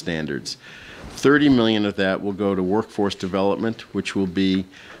performance standards. 30 million of that will go to workforce development, which will be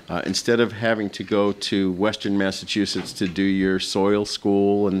instead of having to go to Western Massachusetts to do your soil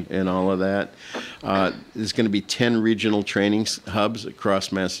school and all of that, there's going to be 10 regional training hubs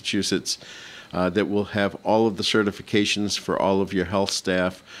across Massachusetts that will have all of the certifications for all of your health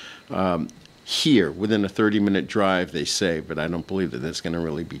staff here within a 30-minute drive, they say, but I don't believe that that's going to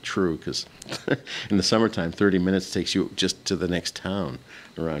really be true, because in the summertime, 30 minutes takes you just to the next town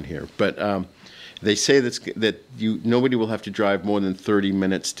around here. But they say that nobody will have to drive more than 30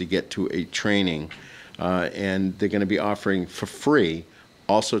 minutes to get to a training, and they're going to be offering for free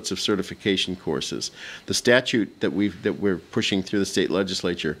all sorts of certification courses. The statute that we're pushing through the state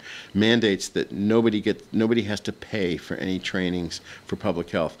legislature mandates that nobody has to pay for any trainings for public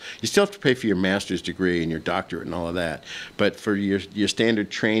health. You still have to pay for your master's degree and your doctorate and all of that, but for your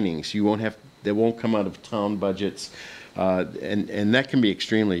standard trainings, they won't come out of town budgets. And that can be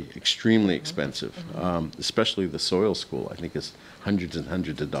extremely expensive, especially the soil school. I think is hundreds and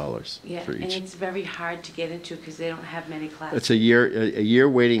hundreds of dollars for each. And it's very hard to get into because they don't have many classes. It's a year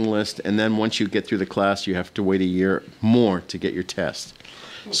waiting list, and then once you get through the class, you have to wait a year more to get your test.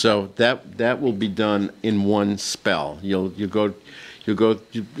 So that will be done in one spell. You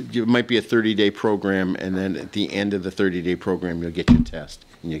might be a 30-day program, and then at the end of the 30-day program, you'll get your test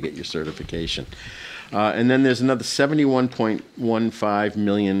and you'll get your certification. And then there's another $71.15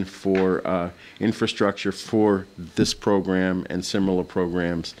 million for infrastructure for this program and similar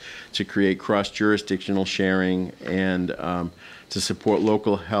programs to create cross-jurisdictional sharing and to support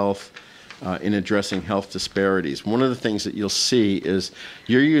local health, in addressing health disparities. One of the things that you'll see is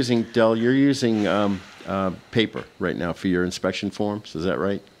you're using, Del, you're using paper right now for your inspection forms, is that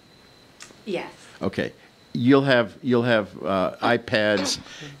right? Yes. Okay. You'll have iPads,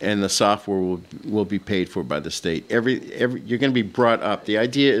 and the software will be paid for by the state. You're going to be brought up. The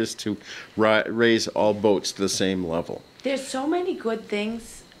idea is to raise all boats to the same level. There's so many good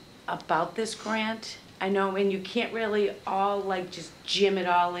things about this grant. I know, and you can't really all like just jam it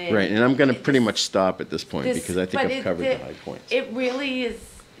all in. Right, and I'm going to pretty much stop at this point This- because I think but I've covered the high points. It really is,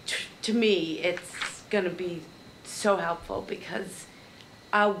 to me, it's gonna be so helpful because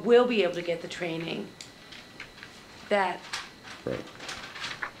I will be able to get the training that Right.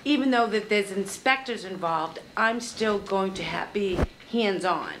 even though that there's inspectors involved, I'm still going to be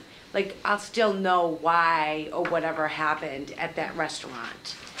hands-on. Like, I'll still know why or whatever happened at that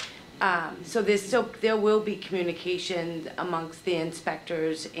restaurant. So there will be communication amongst the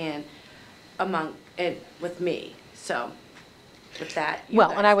inspectors and with me, so with that. you Well,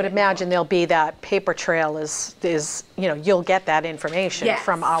 and I guys would can- imagine there'll be that paper trail is, you'll get that information Yes.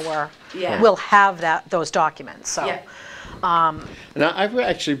 from Yeah. we'll have those documents, so. Yeah. And I've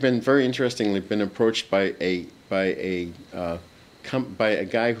actually been very interestingly been approached by a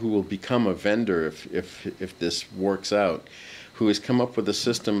guy who will become a vendor if this works out, who has come up with a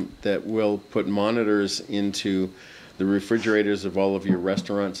system that will put monitors into the refrigerators of all of your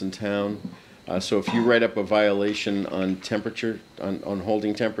restaurants in town. So if you write up a violation on temperature, on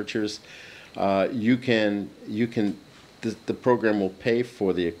holding temperatures, the program will pay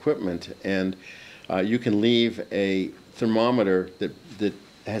for the equipment, and you can leave a thermometer that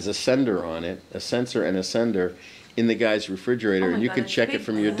has a sender on it, a sensor and a sender, in the guy's refrigerator, Oh my and you God, can it's check it Big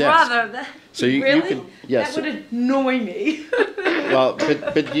from your desk. Brother, that- So you really? can- yes. That would annoy me. Well,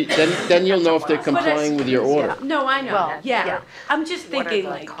 then you'll know if they're complying with your order. No, I know, Well, yeah. yeah. I'm just What are thinking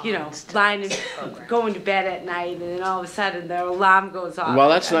the like, cons to lying this and program? going to bed at night and then all of a sudden their alarm goes off. Well,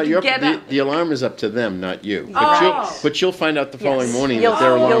 that's I not can your, get up. the alarm is up to them, not you. Oh. But you'll find out the following Yes. morning You'll- that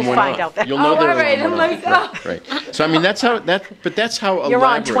their alarm you'll went find off. out that. You'll know Oh, their all right, alarm I'm went like, off. Right. So I mean, that's how elaborate You're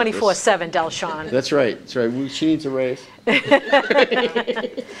on this- 24/7, Delshon. That's right, that's right. She needs a raise.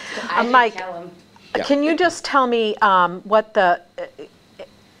 I Mike, tell 'em. Yeah. Can you just tell me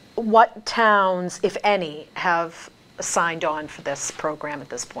what towns, if any, have signed on for this program at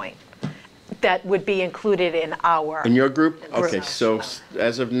this point? That would be included in our, In your group? Group. Okay, so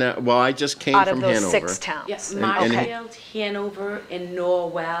as of now, well, I just came out of from those Hanover. 6 towns? Yeah, and- Marshfield, Hanover, and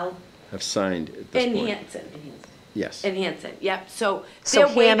Norwell, Have signed at this and point. Hanson. Yes. And Hanson, yep. So So they're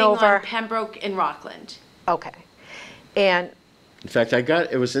waiting Hanover- on Pembroke and Rockland. Okay. And, In fact,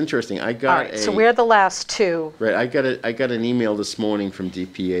 it was interesting. I all got right, so we're the last two. Right, I got an email this morning from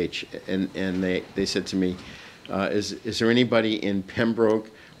DPH, and they said to me, is there anybody in Pembroke,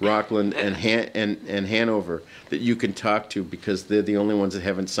 Rockland, and Hanover that you can talk to, because they're the only ones that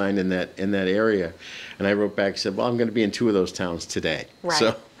haven't signed in that area? And I wrote back, said, well, I'm going to be in 2 of those towns today. Right.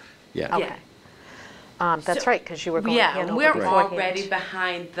 So, yeah. Okay. That's So- right, because you were going to Yeah, Hanover we're beforehand. already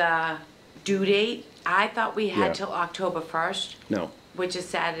behind the due date. I thought we Yeah. had till October 1st, No, which is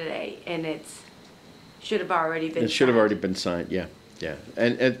Saturday, and should have already been. it should have signed. already been signed, yeah, yeah.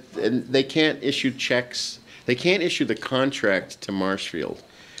 And they can't issue checks, they can't issue the contract to Marshfield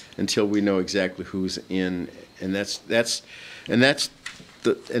until we know exactly who's in, and I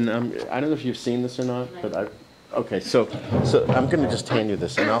don't know if you've seen this or not, but okay, so I'm gonna just hand you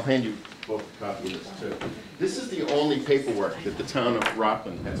this, and I'll hand you both a copy of this too. This is the only paperwork that the town of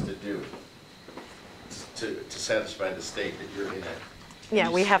Rockland has to do to satisfy the state that you're in it. Yeah,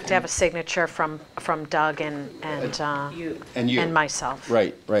 we have to have a signature from Doug and You, And you. and myself.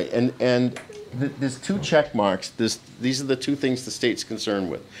 Right, right, and there's 2 check marks. These are the 2 things the state's concerned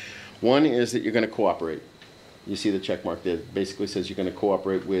with. One is that you're going to cooperate. You see the check mark there, basically says you're going to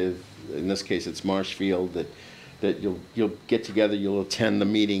cooperate with, in this case, it's Marshfield, that you'll get together, you'll attend the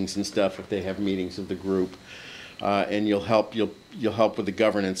meetings and stuff if they have meetings of the group, and you'll help with the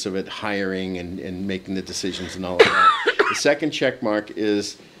governance of it, hiring and making the decisions and all of that. The second check mark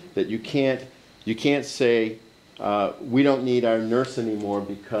is that you can't say, we don't need our nurse anymore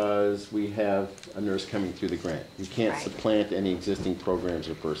because we have a nurse coming through the grant. You can't Right. supplant any existing programs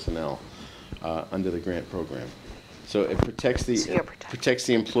or personnel under the grant program. So it protects the, So you're it protected. protects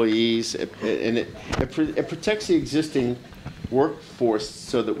the employees, and it protects the existing workforce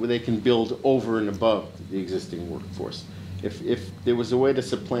so that they can build over and above the existing workforce. If there was a way to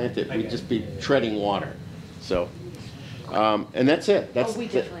supplant it, we'd just be treading water. So, and that's it. That's, we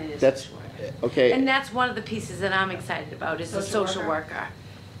definitely need a that's, social okay. and that's one of the pieces that I'm excited about is the social worker.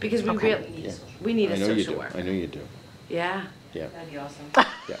 Because we Okay. really need, we need I a know you social do. worker. I know you do. Yeah. Yeah. That'd be awesome.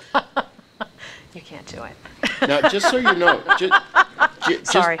 Yeah. You can't do it. Now, just so you know,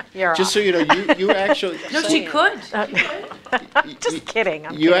 Sorry, you're just so you know, you actually. No, she could. Just kidding.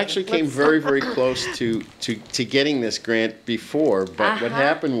 I'm You kidding. actually came very, very close to getting this grant before, but what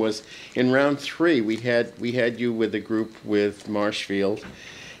happened was, in round 3, we had you with a group with Marshfield,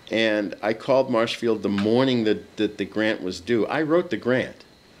 and I called Marshfield the morning that the grant was due. I wrote the grant.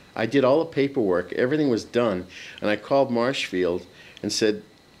 I did all the paperwork, everything was done, and I called Marshfield and said,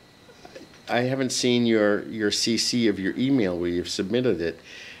 I haven't seen your CC of your email where you've submitted it.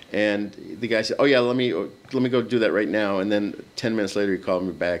 And the guy said, oh yeah, let me go do that right now. And then 10 minutes later, he called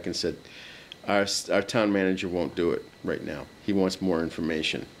me back and said, our town manager won't do it right now. He wants more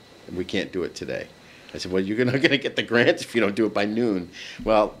information, and we can't do it today. I said, well, you're not going to get the grant if you don't do it by noon.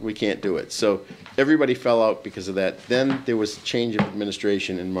 Well, we can't do it. So everybody fell out because of that. Then there was a change of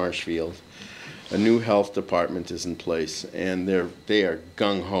administration in Marshfield. A new health department is in place, and they are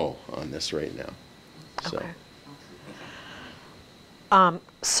gung-ho on this right now. So. Okay.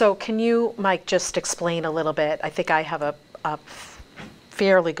 So can you, Mike, just explain a little bit? I think I have a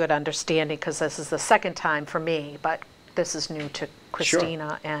fairly good understanding because this is the second time for me, but this is new to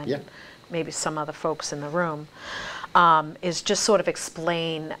Christina and Yeah. maybe some other folks in the room, is just sort of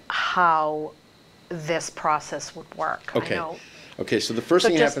explain how this process would work. Okay. I know, Okay, so the first So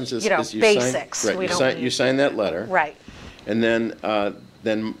thing just, happens is you know, is you basics. sign, We right, don't you need- sign that letter. right, And then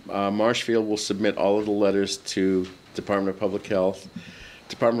Marshfield will submit all of the letters to Department of Public Health.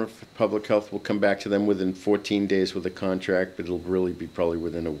 Department of Public Health will come back to them within 14 days with a contract, but it'll really be probably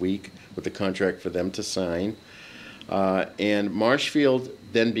within a week with the contract for them to sign. And Marshfield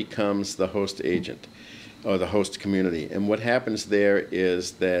then becomes the host agent, or the host community. And what happens there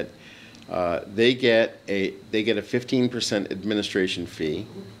is that they get a 15% administration fee,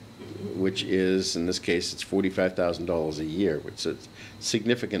 which is, in this case, it's $45,000 a year, which is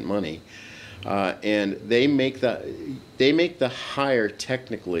significant money. And they make the hire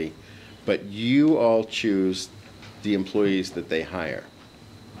technically, but you all choose the employees that they hire.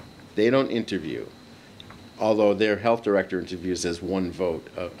 They don't interview, although their health director interviews as 1 vote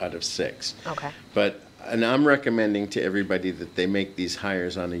out of 6. okay. And I'm recommending to everybody that they make these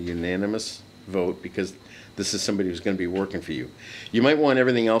hires on a unanimous vote, because this is somebody who's going to be working for you. You might want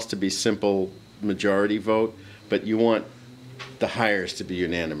everything else to be simple majority vote, but you want the hires to be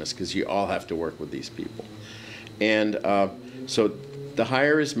unanimous because you all have to work with these people. And so the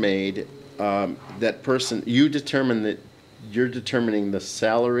hire is made. That person, you're determining the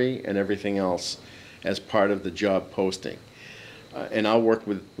salary and everything else as part of the job posting. And I'll work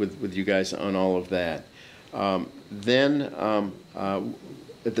with you guys on all of that. Then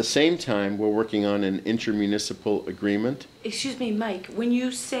at the same time, we're working on an intermunicipal agreement. Excuse me, Mike, when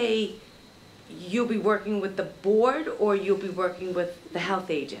you say you'll be working with the board or you'll be working with the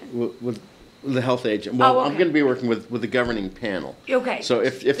health agent? With the health agent. Well, Oh, I'm okay. going to be working with the governing panel. Okay. So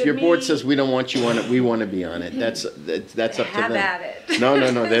if To your board me- says we don't want you on it, we want to be on it, that's up to them. Have at it. No,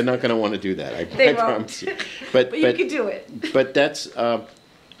 they're not going to want to do that. I They promise won't. you. But you can do it. But that's,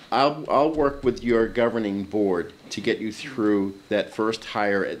 I'll work with your governing board to get you through that first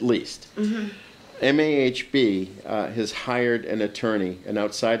hire at least. MAHB has hired an attorney, an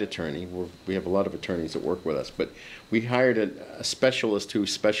outside attorney. We have a lot of attorneys that work with us, but we hired a specialist who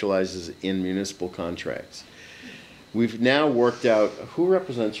specializes in municipal contracts. We've now worked out, who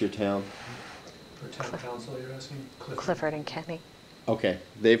represents your town? For town council, you're asking? Clifford and Kenny. Okay,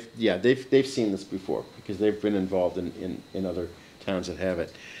 they've seen this before because they've been involved in other towns that have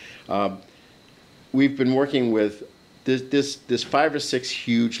it. We've been working with, there's 5 or 6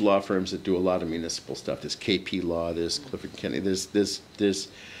 huge law firms that do a lot of municipal stuff. There's KP Law, there's Clifford Kenny, they've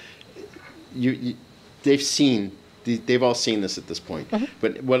all seen this at this point.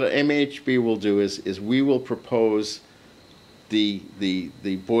 But what MHB will do is we will propose the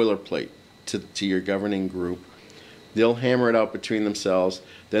boilerplate to your governing group. They'll hammer it out between themselves.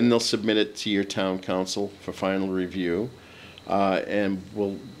 Then they'll submit it to your town council for final review, and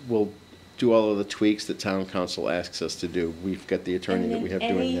we'll do all of the tweaks that town council asks us to do. We've got the attorney that we have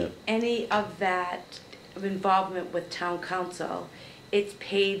doing that. Any of that involvement with town council, it's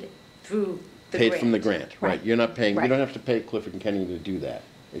paid through the grant. Paid from the grant, right? Right. You're not paying. Right. You don't have to pay Clifford and Kenny to do that.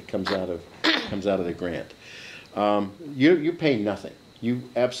 It comes out of the grant. You pay nothing. You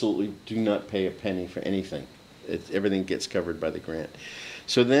absolutely do not pay a penny for anything. Everything gets covered by the grant.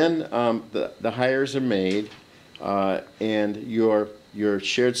 So then the hires are made, and your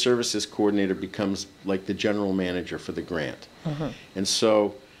shared services coordinator becomes like the general manager for the grant. And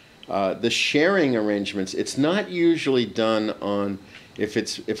so the sharing arrangements, it's not usually done on, if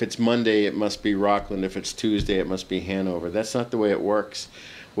it's Monday, it must be Rockland. If it's Tuesday, it must be Hanover. That's not the way it works.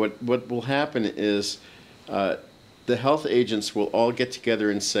 What will happen is the health agents will all get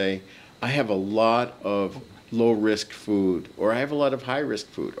together and say, I have a lot of low-risk food, or I have a lot of high-risk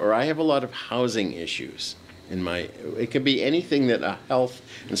food, or I have a lot of housing issues in my, it could be anything that a health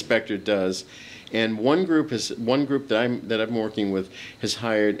inspector does. And one group that I'm working with has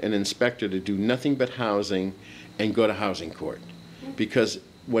hired an inspector to do nothing but housing and go to housing court. Because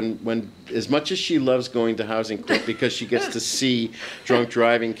when as much as she loves going to housing court because she gets to see drunk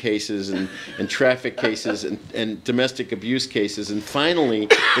driving cases and traffic cases and domestic abuse cases, and finally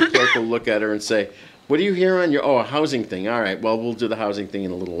the clerk will look at her and say, what do you hear on your, a housing thing. All right, well, we'll do the housing thing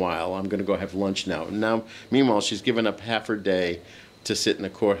in a little while. I'm going to go have lunch now. And now, meanwhile, she's given up half her day to sit in a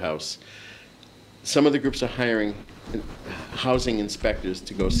courthouse. Some of the groups are hiring housing inspectors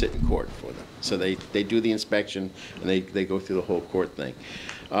to go sit in court for them. So they do the inspection and they go through the whole court thing.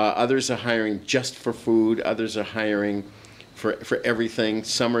 Others are hiring just for food. Others are hiring for everything.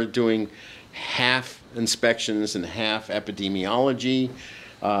 Some are doing half inspections and half epidemiology.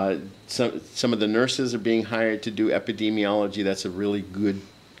 Some of the nurses are being hired to do epidemiology. That's a really good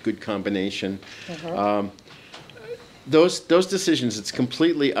combination. Those decisions, it's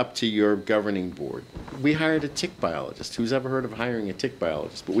completely up to your governing board. We hired a tick biologist. Who's ever heard of hiring a tick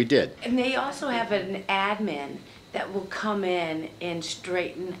biologist? But we did. And they also have an admin that will come in and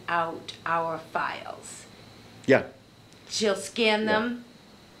straighten out our files. Yeah. She'll scan them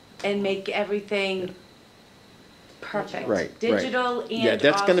and make everything perfect. Right. Digital and yeah,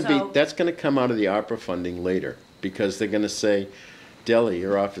 that's also... gonna come out of the ARPA funding later, because they're gonna say, Delhi,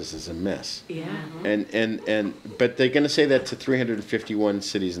 your office is a mess. Yeah. But they're going to say that to 351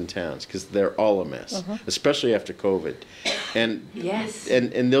 cities and towns, because they're all a mess, especially after COVID. And Yes.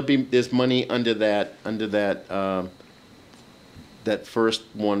 and there's money under that that first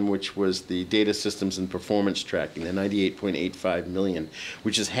one, which was the data systems and performance tracking, the 98.85 million,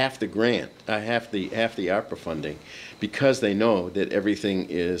 which is half the grant, half the ARPA funding, because they know that everything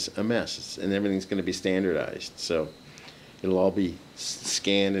is a mess and everything's going to be standardized. So it'll all be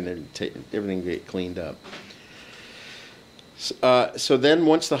scanned and everything get cleaned up. So then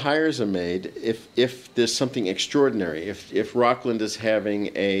once the hires are made, if there's something extraordinary, if Rockland is having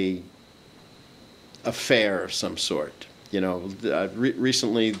a fair of some sort,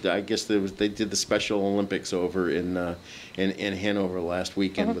 recently, I guess they did the Special Olympics over in Hanover last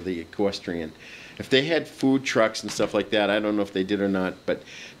weekend with the equestrian. If they had food trucks and stuff like that, I don't know if they did or not, but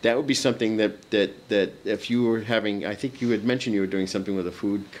that would be something that if you were having, I think you had mentioned you were doing something with a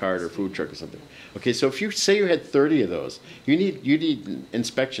food cart or food truck or something. Okay, so if you say you had 30 of those, you need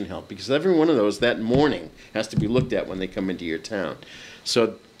inspection help, because every one of those that morning has to be looked at when they come into your town.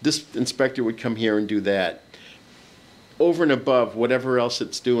 So this inspector would come here and do that over and above whatever else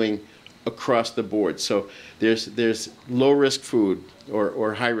it's doing across the board. So there's low risk food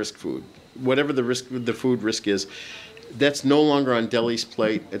or high risk food. Whatever the food risk is, that's no longer on Delhi's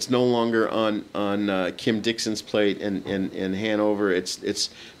plate. It's no longer on Kim Dixon's plate in Hanover. It's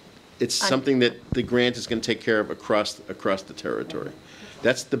something that the grant is going to take care of across the territory.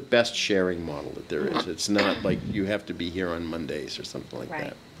 That's the best sharing model that there is. It's not like you have to be here on Mondays or something like that.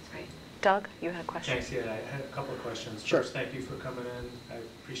 Right. Doug, you had a question? Thanks, yeah, I had a couple of questions. Sure. First, thank you for coming in. I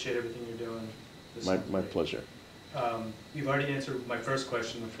appreciate everything you're doing. This is My great. pleasure. You've already answered my first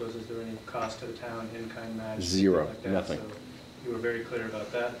question, which was, is there any cost to the town, in-kind match? Zero, like that? nothing. So you were very clear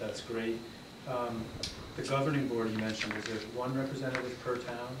about that, that's great. The governing board you mentioned, is there one representative per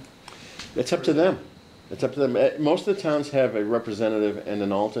town? It's up to them. It's up to them. Most of the towns have a representative and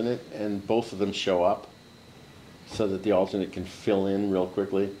an alternate, and both of them show up so that the alternate can fill in real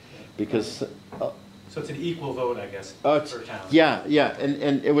quickly, because So it's an equal vote, I guess, Oh, per town? yeah,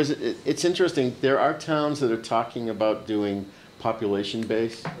 and it's interesting. There are towns that are talking about doing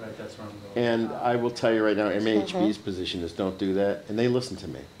population-based, Right, that's where I'm going. and I will tell you right now, MHB's position is don't do that, and they listen to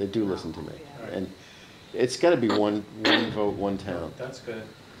me. They do listen to me, Right. and it's got to be one vote, one town. That's good.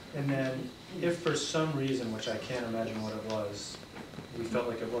 And then, if for some reason, which I can't imagine what it was, we felt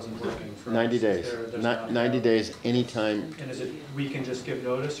like it wasn't working for us. 90 is days. there's Not not- 90 days, anytime. And is it, we can just give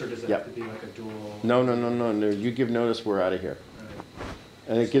notice, or does it Yep. have to be like a dual? No. You give notice, we're out of here, Right.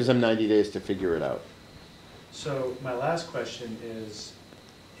 and it gives them 90 days to figure it out. So my last question is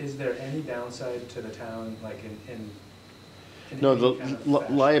there any downside to the town, like in No, any the kind of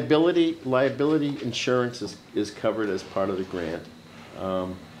fashion? liability insurance is covered as part of the grant.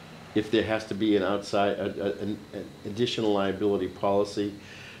 If there has to be an outside, an additional liability policy,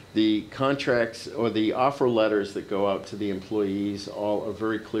 the contracts or the offer letters that go out to the employees all are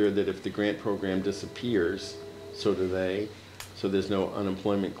very clear that if the grant program disappears, so do they. So there's no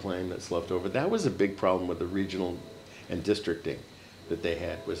unemployment claim that's left over. That was a big problem with the regional and districting. that they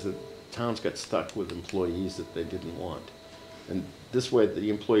had was that towns got stuck with employees that they didn't want. And this way, the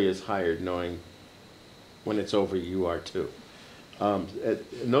employee is hired knowing when it's over, you are too. And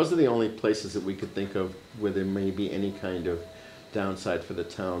those are the only places that we could think of where there may be any kind of downside for the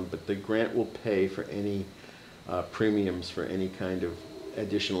town, but the grant will pay for any premiums for any kind of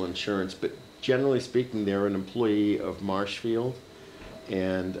additional insurance. But generally speaking, they're an employee of Marshfield,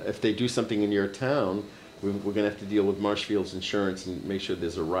 and if they do something in your town, we're going to have to deal with Marshfield's insurance and make sure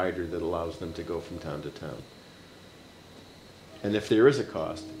there's a rider that allows them to go from town to town. And if there is a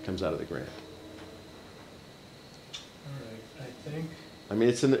cost, it comes out of the grant. All right, I think, I mean,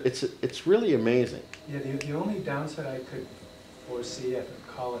 it's really amazing. yeah, the only downside I could foresee, if I could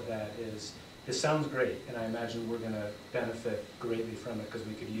call it that, is it sounds great, and I imagine we're going to benefit greatly from it because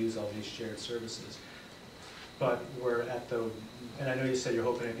we could use all these shared services. But we're at the, and I know you said you're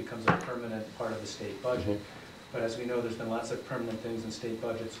hoping it becomes a permanent part of the state budget, but as we know, there's been lots of permanent things in state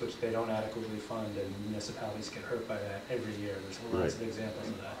budgets which they don't adequately fund, and municipalities get hurt by that every year. There's lots of examples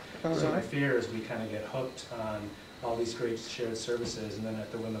of that. So my fear is we kind of get hooked on all these great shared services, and then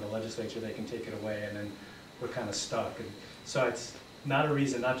at the whim of the legislature, they can take it away, and then we're kind of stuck. And so it's not a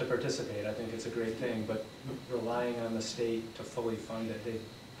reason not to participate. I think it's a great thing, but relying on the state to fully fund it, they've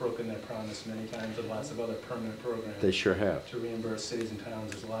broken their promise many times with lots of other permanent programs. They sure have. To reimburse cities and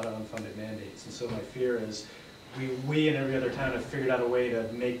towns. There's a lot of unfunded mandates. And so my fear is we and every other town have figured out a way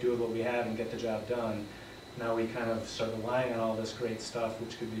to make do with what we have and get the job done. Now we kind of start relying on all this great stuff,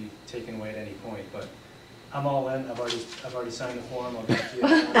 which could be taken away at any point. But I'm all in. I've already signed the form. I'll get it to you.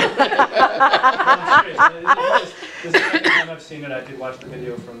 This is the second time I've seen it. I did watch the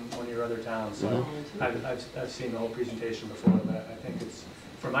video from one of your other towns, so I've seen the whole presentation before. But I think it's,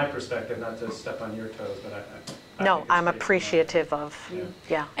 from my perspective, not to step on your toes, but I No, think it's I'm great. appreciative of,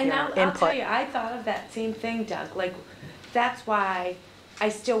 yeah, And your I'll input. tell you, I thought of that same thing, Doug. Like, that's why I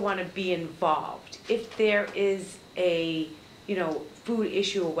still want to be involved. If there is a, food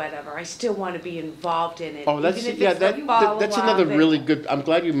issue or whatever, I still want to be involved in it. Oh, that's, even if yeah, it's the that's another follow-up and- really good, I'm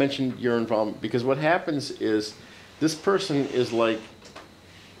glad you mentioned your involvement, because what happens is, this person is like,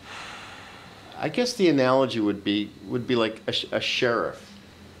 I guess the analogy would be like a sheriff,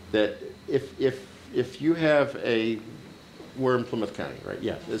 that if you have we're in Plymouth County, right?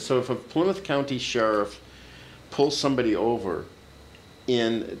 Yeah, so if a Plymouth County sheriff pulls somebody over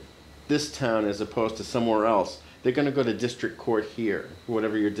in this town as opposed to somewhere else, they're going to go to district court here,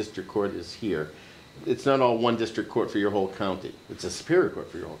 whatever your district court is here. It's not all one district court for your whole county. It's a superior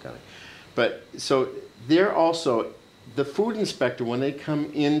court for your whole county. But so they're also, the food inspector, when they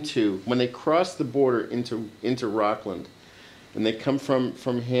cross the border into Rockland, and they come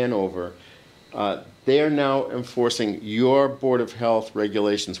from Hanover, they are now enforcing your Board of Health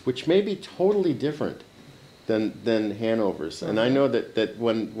regulations, which may be totally different than Hanover's. And I know that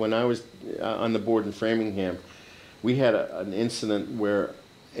when I was on the board in Framingham, we had an incident where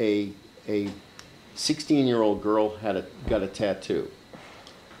a 16-year-old girl got a tattoo,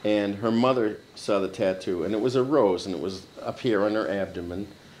 and her mother saw the tattoo, and it was a rose, and it was up here on her abdomen,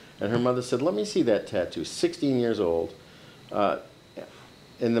 and her mother said, "Let me see that tattoo." 16 years old, and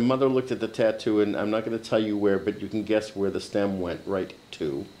the mother looked at the tattoo, and I'm not going to tell you where, but you can guess where the stem went right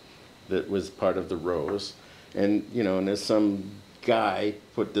to. That was part of the rose, and and there's some guy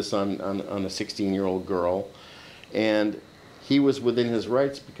put this on a 16-year-old girl. And he was within his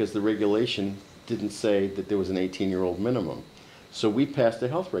rights because the regulation didn't say that there was an 18-year-old minimum. So we passed a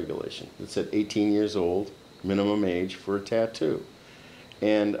health regulation that said 18 years old, minimum age for a tattoo.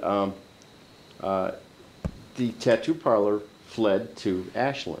 And the tattoo parlor fled to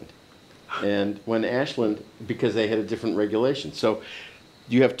Ashland. And when Ashland, because they had a different regulation. So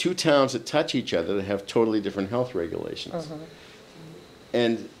you have two towns that touch each other that have totally different health regulations.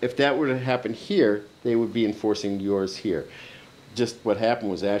 And if that were to happen here, they would be enforcing yours here. Just what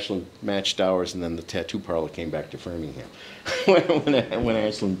happened was Ashland matched ours, and then the tattoo parlor came back to Framingham when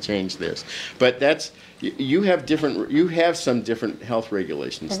Ashland changed theirs. But that's, you have some different health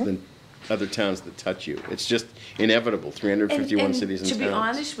regulations than other towns that touch you. It's just inevitable. 351 cities and towns. To be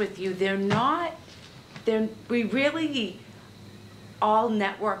honest with you, we really all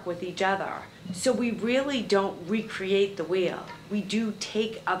network with each other. So we really don't recreate the wheel. We do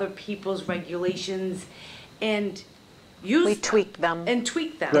take other people's regulations and use We tweak them. and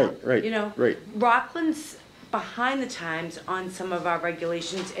tweak them. Right, right. Rockland's behind the times on some of our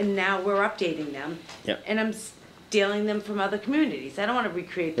regulations, and now we're updating them. Yeah. And I'm stealing them from other communities. I don't want to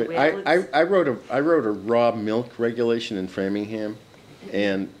recreate the wheel. I wrote a raw milk regulation in Framingham,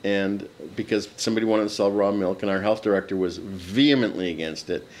 and because somebody wanted to sell raw milk, and our health director was vehemently against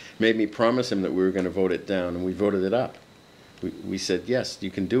it, made me promise him that we were going to vote it down, and we voted it up. We said, yes,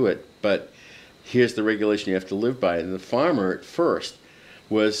 you can do it, but here's the regulation you have to live by. And the farmer at first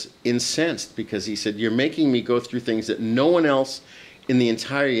was incensed because he said, you're making me go through things that no one else in the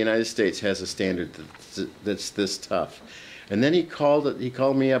entire United States has a standard that's this tough. And then he called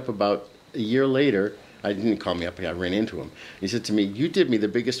me up about a year later. I didn't call me up, I ran into him. He said to me, you did me the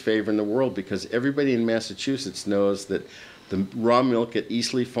biggest favor in the world because everybody in Massachusetts knows that the raw milk at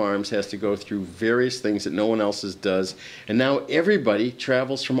Eastleigh Farms has to go through various things that no one else's does. And now everybody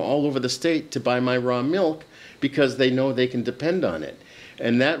travels from all over the state to buy my raw milk because they know they can depend on it.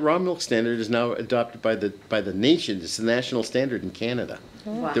 And that raw milk standard is now adopted by the nation. It's the national standard in Canada.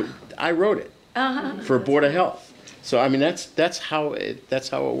 Wow. I wrote it for Board of Health. So I mean that's how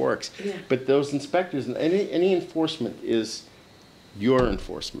it works. Yeah. But those inspectors and any enforcement is your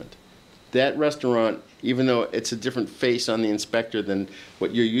enforcement. That restaurant, even though it's a different face on the inspector than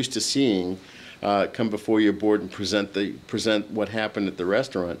what you're used to seeing, come before your board and present what happened at the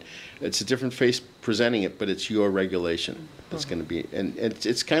restaurant. It's a different face presenting it, but it's your regulation that's going to be, and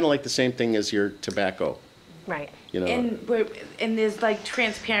it's kind of like the same thing as your tobacco. Right. You know. And there's like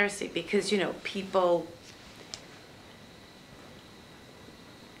transparency because, you know, people.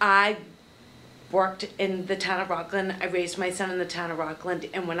 I worked in the town of Rockland. I raised my son in the town of Rockland.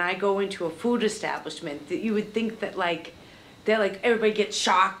 And when I go into a food establishment, that you would think that like, they're like, everybody gets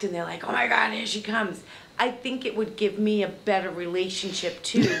shocked and they're like, oh my God, here she comes. I think it would give me a better relationship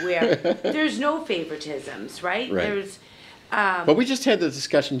too, where there's no favoritisms, right? Right. There's, But we just had the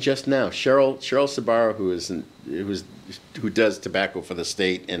discussion just now. Cheryl Sabaro, who does tobacco for the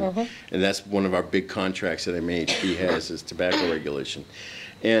state, and that's one of our big contracts that MAHB has is tobacco regulation.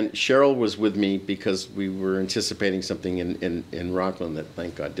 And Cheryl was with me because we were anticipating something in Rockland that,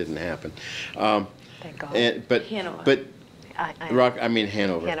 thank God, didn't happen. Thank God. Hanover.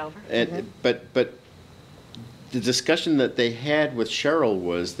 Hanover. Hanover. And, but the discussion that they had with Cheryl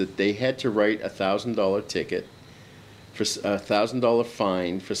was that they had to write a $1,000 ticket for a $1,000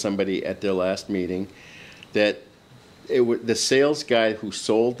 fine for somebody at their last meeting. That the sales guy who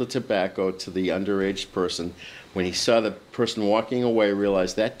sold the tobacco to the underage person, when he saw the person walking away,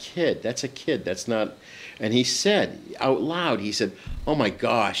 realized that's a kid, that's not. And he said out loud, he said, "Oh my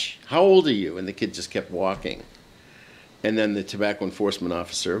gosh, how old are you?" And the kid just kept walking. And then the tobacco enforcement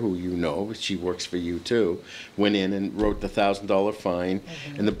officer, who you know, she works for you too, went in and wrote the $1,000 fine.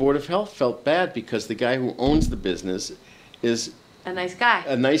 And the Board of Health felt bad because the guy who owns the business is a nice guy.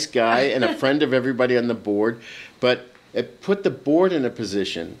 a nice guy and a friend of everybody on the board. But it put the board in a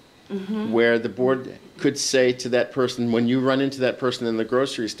position where the board could say to that person, when you run into that person in the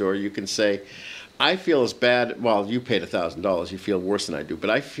grocery store, you can say, I feel as bad, well, you paid $1,000, you feel worse than I do, but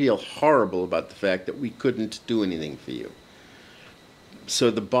I feel horrible about the fact that we couldn't do anything for you.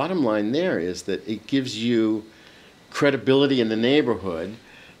 So the bottom line there is that it gives you credibility in the neighborhood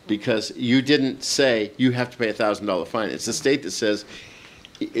because you didn't say you have to pay a $1,000 fine. It's the state that says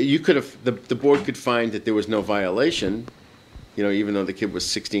you could have, the board could find that there was no violation, you know, even though the kid was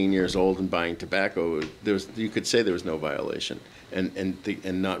 16 years old and buying tobacco, you could say there was no violation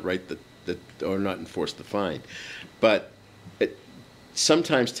and not write or not enforce the fine. But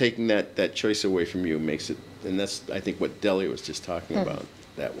sometimes taking that choice away from you makes it, and that's, I think, what Delia was just talking about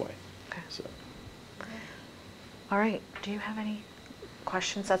that way. Okay. So. All right. Do you have any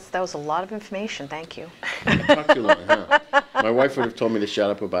questions? That was a lot of information. Thank you. I talked too long, huh? My wife would have told me to shut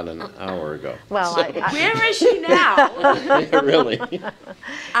up about an hour ago. Well, So- Where is she now? Yeah, really.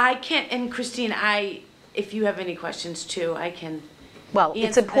 I can, and Christine, if you have any questions too, I can. Well, it's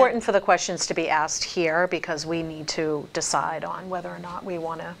answer them. important for the questions to be asked here because we need to decide on whether or not we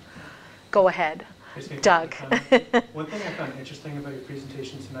want to go ahead. Doug. One thing I found interesting about your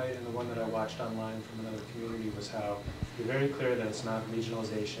presentation tonight and the one that I watched online from another community was how you're very clear that it's not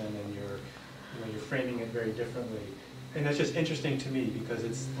regionalization and you're framing it very differently. And that's just interesting to me because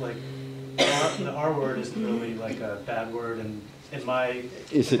it's like the R word isn't really like a bad word in my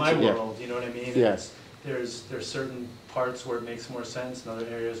world, you know what I mean? Yes. There's certain parts where it makes more sense and other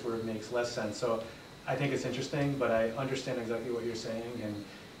areas where it makes less sense. So I think it's interesting, but I understand exactly what you're saying. And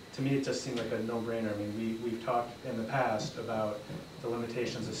to me, it just seemed like a no-brainer. I mean, we've talked in the past about the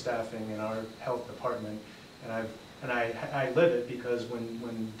limitations of staffing in our health department, and I live it because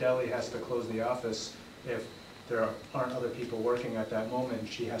when Deli has to close the office, if there aren't other people working at that moment,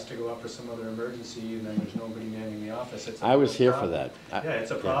 she has to go up for some other emergency, and then there's nobody manning the office. It's I was here for problem. that. Yeah,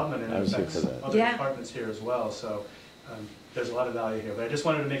 it's a problem, and I it was here affects for that. other Yeah. departments here as well. So there's a lot of value here. But I just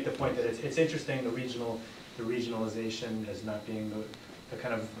wanted to make the point that it's interesting the regionalization as not being the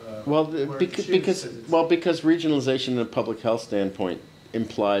kind of Well, word to choose, because 'cause it's- because regionalization in a public health standpoint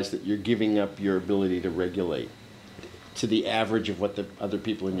implies that you're giving up your ability to regulate to the average of what the other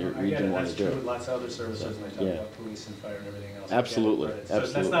people in your I get region it, want that's to true do. with lots of other services, and I talk Yeah. about police and fire and everything else. I get it, Absolutely, but So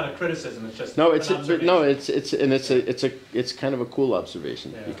absolutely. that's not a criticism, it's just No, an it's no, observation. it's kind of a cool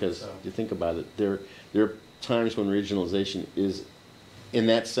observation Yeah, because so. you think about it, there are times when regionalization is, in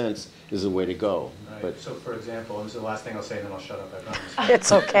that sense, is the way to go. Right. But So for example, and this is the last thing I'll say, and then I'll shut up, I promise.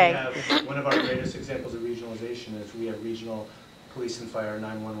 It's okay. We have, one of our greatest examples of regionalization is we have regional police and fire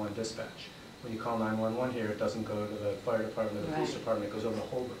 911 dispatch. When you call 911 here, it doesn't go to the fire department or the police Right. department, it goes over to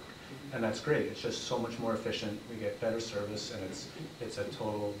Holbrook. And that's great, it's just so much more efficient, we get better service, and it's a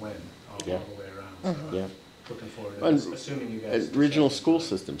total win all Yeah. the way around. So yeah, looking forward to And- this, assuming you guys. and regional decide. school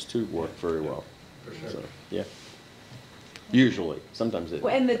systems too work very well. For sure. So yeah, usually, sometimes it.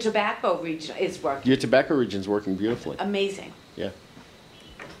 Well, and the tobacco region is working Your tobacco region's working beautifully. amazing. Yeah.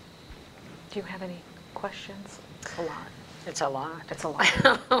 Do you have any questions? It's a lot. It's a lot. It's a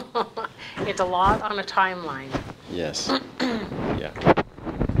lot. It's a lot on a timeline. Yes. Yeah.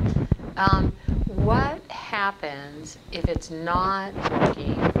 What happens if it's not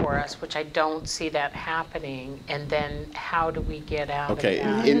working for us, which I don't see that happening, and then how do we get out of Okay,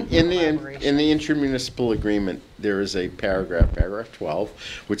 that in the collaboration? intermunicipal agreement, there is a paragraph 12,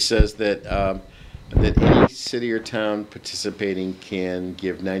 which says that, that any city or town participating can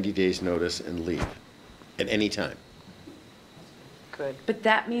give 90 days' notice and leave at any time. Good, But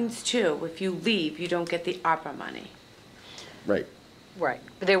that means too, if you leave, you don't get the ARPA money. Right. right.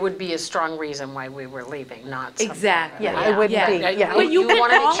 But there would be a strong reason why we were leaving, not something. Exactly. Yeah, it would Yeah. be, yeah. But you can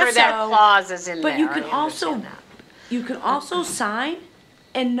want to make sure that also- clause is in there. But you can I also, understand that. you can also sign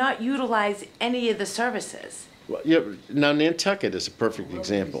and not utilize any of the services. Well, yeah, now Nantucket is a perfect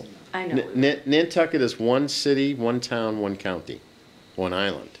example. I know. Nantucket is one city, one town, one county, one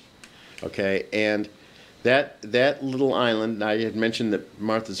island. Okay, and that little island, I had mentioned that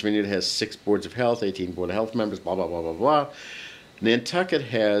Martha's Vineyard has 6 boards of health, 18 board of health members, blah, blah, blah, blah, blah. Nantucket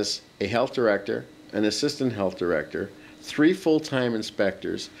has a health director, an assistant health director, 3 full-time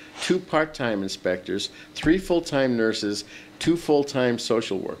inspectors, 2 part-time inspectors, 3 full-time nurses, 2 full-time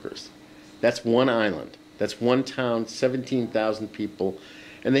social workers. That's one island. That's one town, 17,000 people,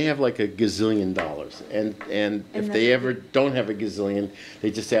 and they have like a gazillion dollars. And if they ever don't have a gazillion, they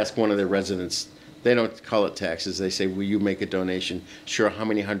just ask one of their residents. They don't call it taxes. They say, will you make a donation? Sure, how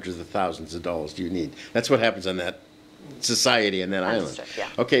many hundreds of thousands of dollars do you need? That's what happens on that society and that island. Understood, yeah.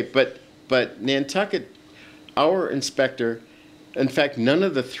 Okay, but Nantucket, our inspector, in fact, none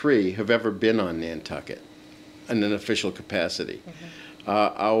of the 3 have ever been on Nantucket in an official capacity.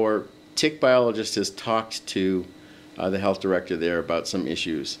 Our tick biologist has talked to the health director there about some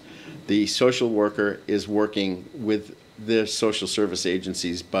issues. The social worker is working with the social service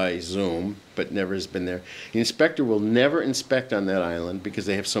agencies by Zoom, but never has been there. The inspector will never inspect on that island because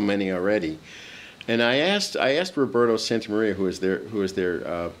they have so many already. And I asked Roberto Santamaria, who is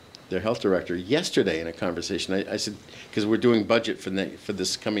their health director, yesterday in a conversation. I said, because we're doing budget for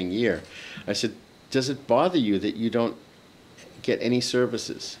this coming year, I said, does it bother you that you don't get any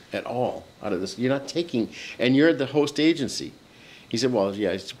services at all out of this? You're not taking, and you're the host agency. He said, well,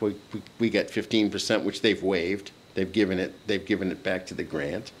 yeah, we get 15%, which they've waived. They've given it back to the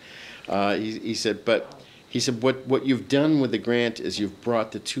grant. He said, what you've done with the grant is you've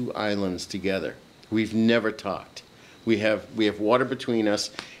brought the 2 islands together. We've never talked. We have water between us,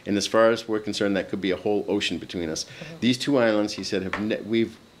 and as far as we're concerned, that could be a whole ocean between us. These 2 islands, he said,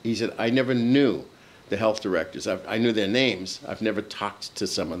 he said, I never knew the health directors. I knew their names. I've never talked to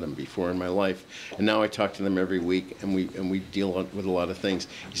some of them before in my life, and now I talk to them every week, and we deal with a lot of things.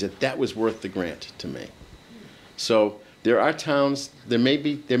 He said that was worth the grant to me. So there are towns. There may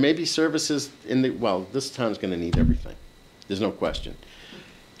be services in the. Well, this town's going to need everything. There's no question.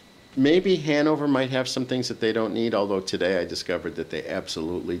 Maybe Hanover might have some things that they don't need, although today I discovered that they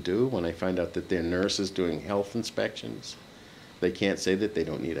absolutely do when I find out that their nurse is doing health inspections. They can't say that they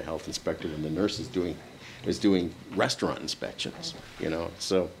don't need a health inspector when the nurse is doing restaurant inspections, you know.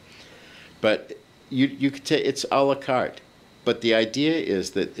 So, but you could take, it's a la carte. But the idea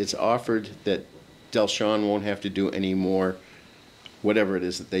is that it's offered that Delshon won't have to do any more, whatever it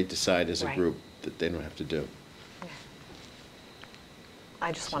is that they decide as a Right. group that they don't have to do.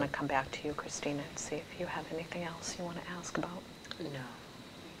 I just want to come back to you, Christina, and see if you have anything else you want to ask about. No.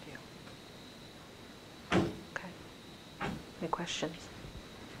 Okay. Any questions?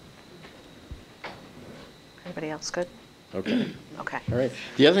 Anybody else good? Okay. Okay. All right.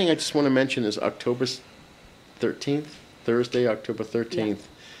 The other thing I just want to mention is October 13th, Thursday, October 13th,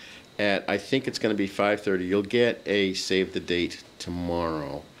 at, I think it's going to be 5:30. You'll get a save the date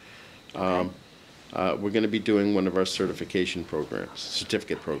tomorrow. We're going to be doing one of our certificate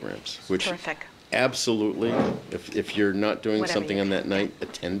programs, which Terrific. absolutely. If you're not doing Whatever something you on that night,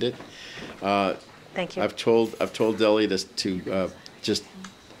 attend it. Thank you. I've told Deli to just,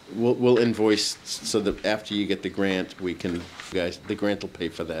 we'll invoice so that after you get the grant, the grant will pay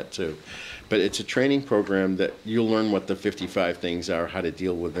for that too. But it's a training program that you'll learn what the 55 things are, how to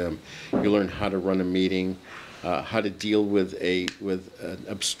deal with them. You'll learn how to run a meeting, how to deal with an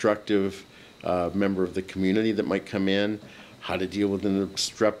obstructive member of the community that might come in, how to deal with an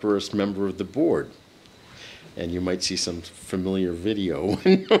obstreperous member of the board. And you might see some familiar video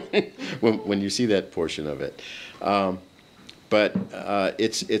when you see that portion of it. But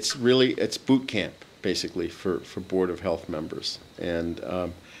it's boot camp, basically, for Board of Health members. And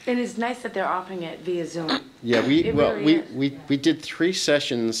it's nice that they're offering it via Zoom. yeah, It really is. we did 3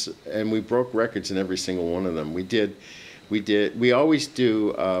 sessions, and we broke records in every single one of them. We always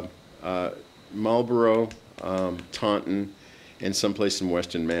do Marlborough, Taunton, and someplace in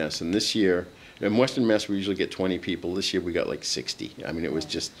Western Mass. And this year, in Western Mass, we usually get 20 people. This year, we got like 60. I mean, it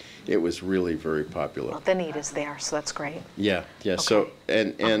was really very popular. Well, the need is there, so that's great. Yeah. So,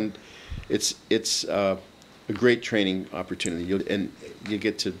 and it's a great training opportunity. You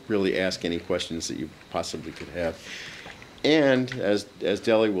get to really ask any questions that you possibly could have. And as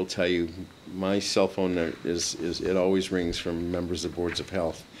Deli will tell you, my cell phone it always rings from members of boards of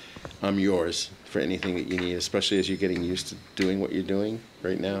health. I'm yours for anything that you need, especially as you're getting used to doing what you're doing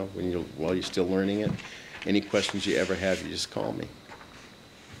right now, while you're still learning it. Any questions you ever have, you just call me.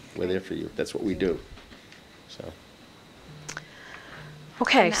 We're there for you. That's what we do. So.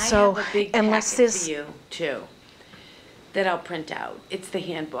 Okay, And so I have a big unless packet there's, for you too, that I'll print out. It's the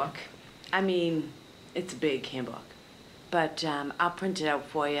handbook. I mean, it's a big handbook, but I'll print it out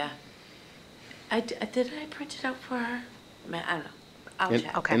for you. Did I print it out for her? I don't know. I'll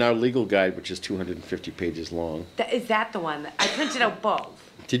check. Okay. And our legal guide, which is 250 pages long. Is that the one? I printed out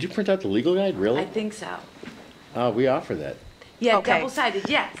both. Did you print out the legal guide, really? I think so. We offer that. Yeah, Okay. double-sided,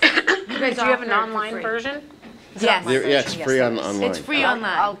 yes. You guys Do you have offer an it for online free. version? Yes. Yeah, it's Yes, free there online. is. It's free I'll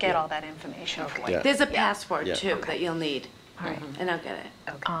online. get all that information for you. Yeah. There's a password Yeah. too that you'll need, All right. and I'll get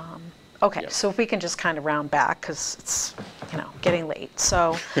it. Okay, Yeah. so if we can just kind of round back, because it's, getting late,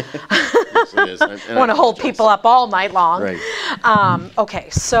 so Yes, it is. I want to hold people up all night long. Right. Okay,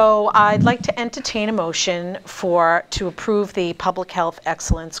 so I'd like to entertain a motion to approve the Public Health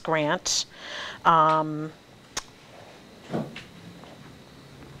Excellence Grant.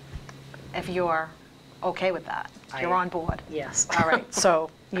 If you're okay with that, you're on board. Yes. All right, so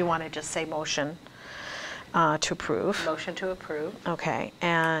you want to just say motion to approve? Motion to approve. Okay,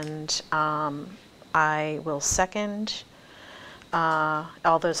 and I will second.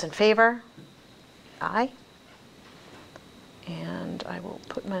 All those in favor? Aye. And I will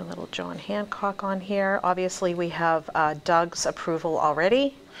put my little John Hancock on here. Obviously, we have Doug's approval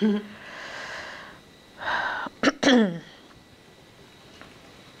already.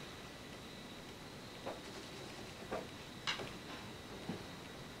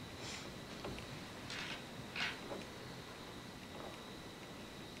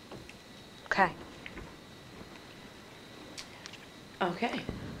 Okay, Okay.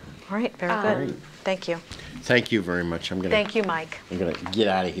 all right, very good. Thank you. Thank you very much. I'm Thank you, Mike. gonna get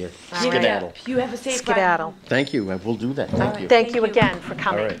out of here. All right. Skedaddle. You have a safe ride. Skedaddle. Thank you. I will do that. Thank you. Thank you Thank you. again for All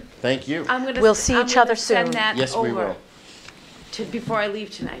coming. right. Thank you. We'll see each other soon. I'm gonna send that Yes, we will. over before I leave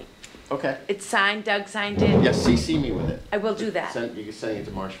tonight. Okay. It's signed, Doug signed it. Yes, CC me with it. I will do that. You can send it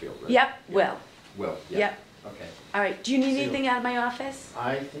to Marshfield, right? Yep, will. Will. Yeah. Yep. Okay. All right, do you need See you. anything out of my office?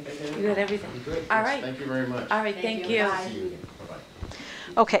 I think I did. You got everything? I'm good. All Yes, right. Thank you very much. All right, thank you. See you again.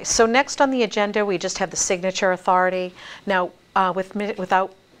 Bye-bye. Okay, so next on the agenda, we just have the signature authority. Now,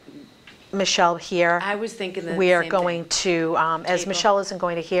 without Michelle here, I was thinking the we are same thing. going to, as Table. Michelle isn't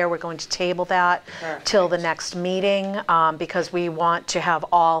going to hear, we're going to table that till the next meeting, because we want to have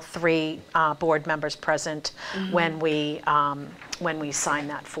all 3 board members present when we sign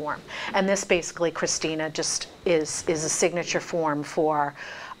that form. And this basically, Christina, just is a signature form for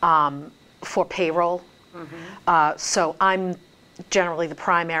payroll. So I'm generally the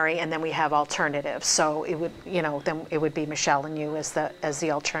primary, and then we have alternatives. So it would, then it would be Michelle and you as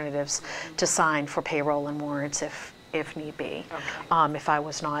the alternatives to sign for payroll and warrants if need be, if I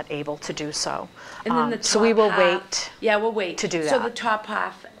was not able to do so. And then the So we top will half- wait. Yeah, we'll wait. to do So that. the top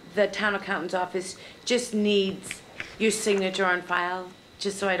half, the town accountant's office just needs your signature on file,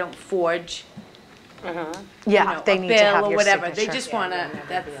 just so I don't forge, Yeah, they a need to have bill or your whatever. signature. They just wanna,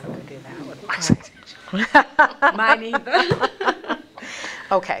 that's To do that with mine either.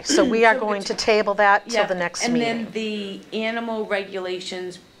 Okay, so we are So going bet- to table that till Yeah, the next and meeting. then the animal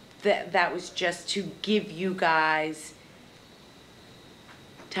regulations, that was just to give you guys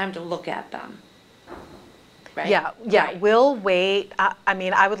time to look at them. right? Yeah, Right. we'll wait. I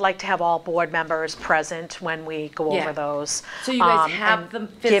mean, I would like to have all board members present when we go Yeah. over those. So you guys and have them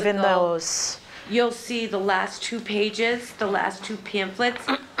Given physical. those, You'll see the last 2 pages, the last 2 pamphlets.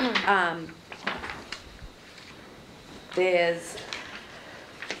 There's,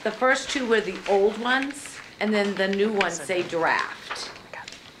 the first 2 were the old ones, and then the new ones say draft.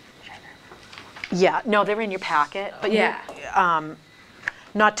 yeah, no, they're in your packet, but Yeah.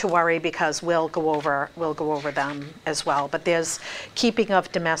 not to worry because we'll go over them as well. But there's keeping of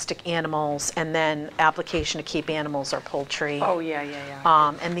domestic animals and then application to keep animals or poultry. Oh,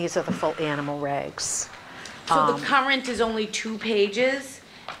 yeah. And these are the full animal regs. So the current is only 2 pages,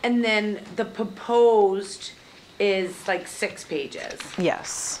 and then the proposed is like 6 pages.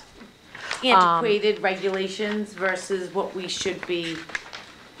 Yes. Antiquated regulations versus what we should be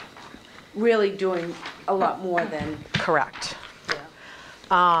really doing a lot more than. Correct.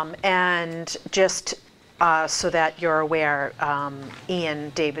 And just so that you're aware,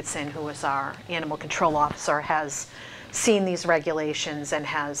 Ian Davidson, who is our animal control officer, has seen these regulations and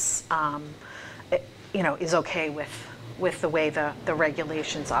has, is okay with the way the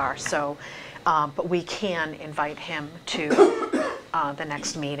regulations are. So, but we can invite him to the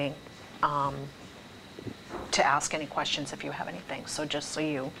next meeting to ask any questions if you have anything. So just so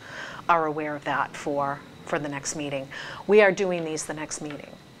you are aware of that for the next meeting. We are doing these the next meeting.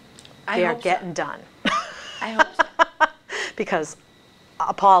 I They are hope so. getting done. I hope so. Because,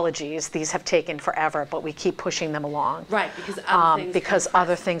 apologies, these have taken forever, but we keep pushing them along. Right, because other things. Because come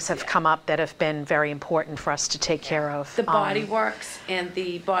other first. things have come up that have been very important for us to take care of. The body works and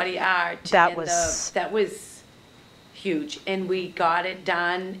the body art. That and was- that was huge, and we got it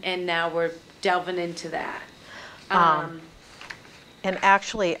done, and now we're delving into that. And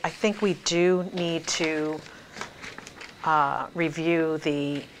actually, I think we do need to review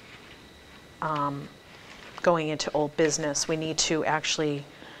the, going into old business, we need to actually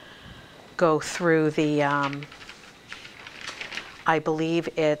go through the, I believe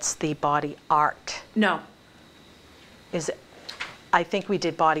it's the body art. No, Is it? I think we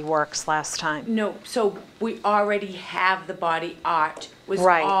did body works last time. no, so we already have the body art, was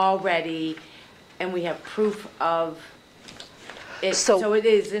Right. already, and we have proof of it, So- so it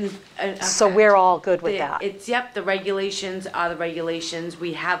is in. So we're all good with The- that? It's, yep, the regulations are the regulations,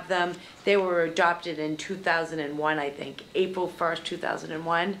 we have them, they were adopted in 2001, I think, April 1st,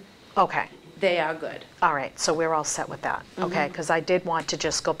 2001, Okay. they are good. All right, so we're all set with that, okay? Because I did want to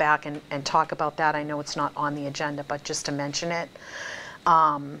just go back and talk about that. I know it's not on the agenda, but just to mention it.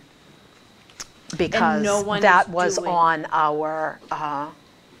 Because no one that is was doing- on our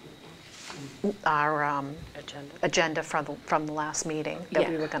agenda from the last meeting that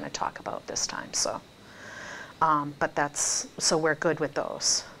we Yeah. were going to talk about this time, so. But that's, so we're good with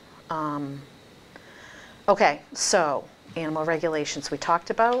those. Okay, so animal regulations we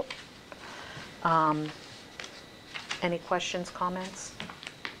talked about. Any questions, comments?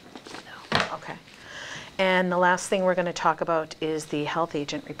 No. Okay. And the last thing we're going to talk about is the health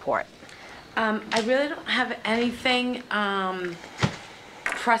agent report. I really don't have anything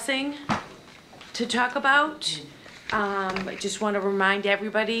pressing to talk about. I just want to remind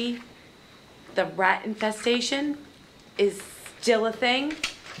everybody, the rat infestation is still a thing.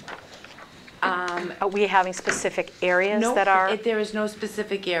 Are we having specific areas Nope, that are? there is no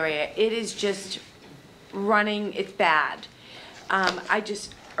specific area. It is just running, it's bad. I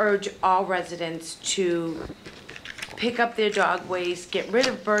just urge all residents to pick up their dog waste, get rid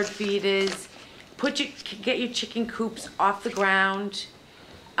of bird feeders, get your chicken coops off the ground,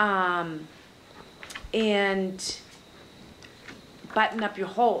 and button up your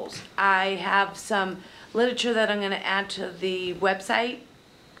holes. I have some literature that I'm gonna add to the website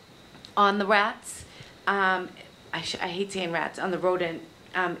on the rats. I hate saying rats, on the rodent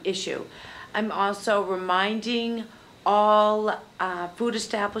issue. I'm also reminding all food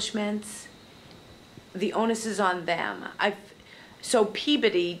establishments, the onus is on them. So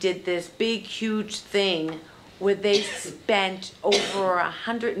Peabody did this big, huge thing where they spent over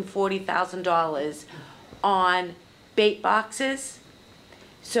 $140,000 on bait boxes.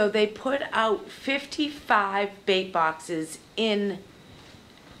 So they put out 55 bait boxes in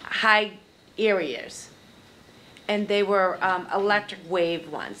high areas. And they were electric wave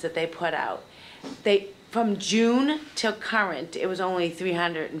ones that they put out. From June till current, it was only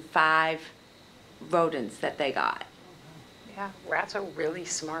 305 rodents that they got. Yeah, rats are really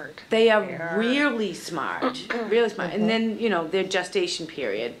smart. They are really smart, really smart. And then, their gestation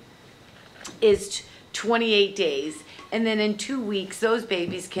period is 28 days. And then in 2 weeks, those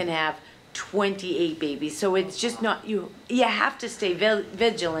babies can have 28 babies. So it's just not, you have to stay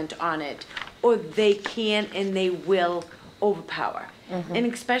vigilant on it, or they can and they will overpower.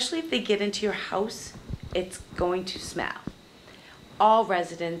 And especially if they get into your house, it's going to smell. All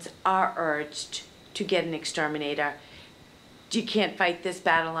residents are urged to get an exterminator. You can't fight this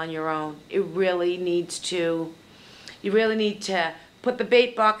battle on your own. You really need to put the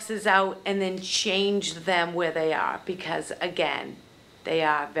bait boxes out and then change them where they are, because again, they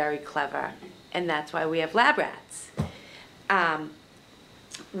are very clever, and that's why we have lab rats.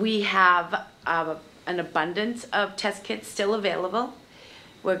 We have an abundance of test kits still available.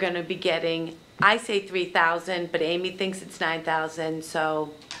 We're going to be getting, I say 3,000, but Amy thinks it's 9,000, so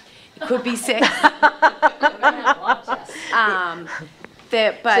it could be 6. Is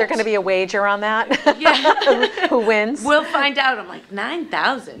there going to be a wager on that? Yeah. Who wins? We'll find out. I'm like,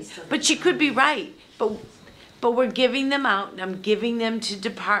 9,000. But she could be right. But we're giving them out, and I'm giving them to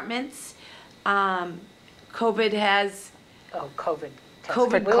departments. COVID has. Oh, COVID.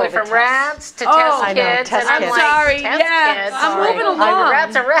 COVID We went from tests. rats to Oh, test I know, kits, test and I'm kits. like, Sorry, test yeah, kits? I'm moving along.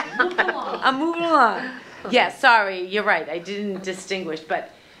 Rats are rats. I'm moving along. Yeah, sorry, you're right. I didn't distinguish,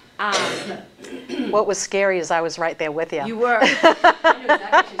 but What was scary is I was right there with you. you were.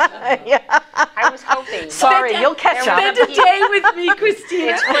 I was hoping. Sorry, you'll catch There up. Spend a day with me,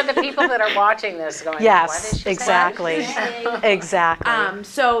 Christina. It's for the people that are watching this going, what is Yes, she saying? exactly. Exactly.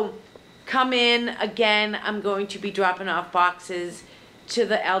 So come in, again, I'm going to be dropping off boxes to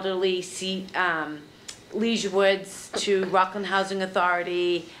the elderly, Leisure Woods, to Rockland Housing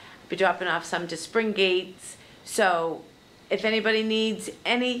Authority, be dropping off some to Spring Gates. So if anybody needs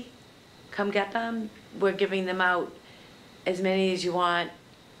any, come get them. We're giving them out as many as you want.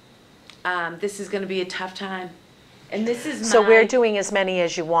 This is gonna be a tough time. And this is So my we're doing as many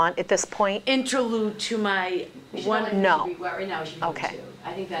as you want at this point? interlude to my one. No. Right now, we should be doing Okay. 2.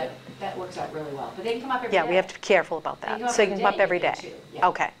 I think that works out really well. But they can come up every day. Yeah, we have to be careful about They can that. come So up you can come up every every day? day and get 2, yeah.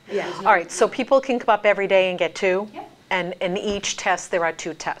 Okay. Yeah. All right, so people can come up every day and get 2? Yep. And in each test, there are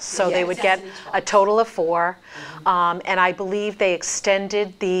 2 tests. So Yeah, they would tests get in each a box. total of 4. And I believe they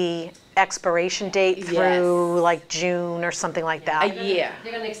extended the expiration date through Yes. like June or something like that. A year.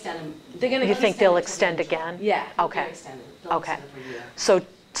 They're going to extend them. They're gonna You think they'll extend extend it till the end of again? July. Yeah. Okay. They'll extend it. They'll Okay. extend it for a year.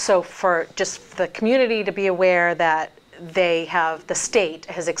 So for just the community to be aware that they have, the state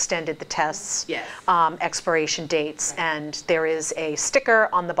has extended the tests. Yes. Expiration dates, and there is a sticker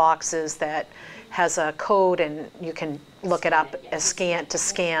on the boxes that has a code, and you can look it up, a scan to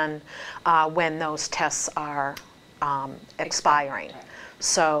scan when those tests are expiring. Right.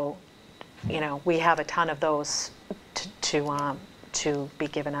 So, we have a ton of those to be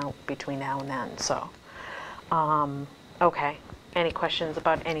given out between now and then, so. Okay, any questions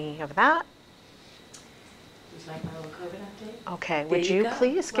about any of that? Would you like my little COVID update? Okay, would you you go.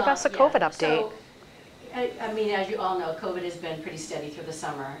 please give Well, us a yeah, COVID update? So, I mean, as you all know, COVID has been pretty steady through the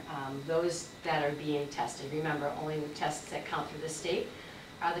summer. Those that are being tested, remember, only the tests that count through the state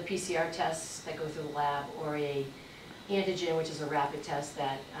are the PCR tests that go through the lab, or a antigen, which is a rapid test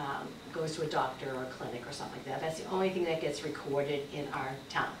that goes to a doctor or a clinic or something like that. That's the only thing that gets recorded in our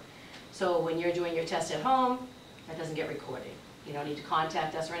town. So when you're doing your test at home, that doesn't get recorded. You don't need to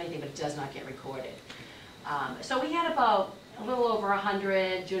contact us or anything, but it does not get recorded. So we had about a little over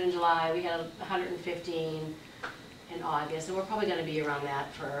 100, June and July. We had 115 in August, and we're probably going to be around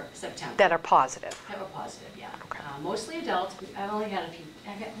that for September. That are positive? That were positive, yeah. Okay. Mostly adults. I've only had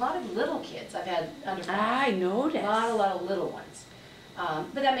I've had a lot of little kids. I've had under 5. I noticed. A lot of little ones.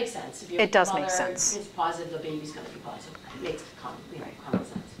 But that makes sense. If your It does make mother sense. is positive, the baby's going to be positive. It makes common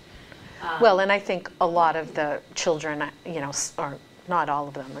sense. Well, and I think a lot of the children, or not all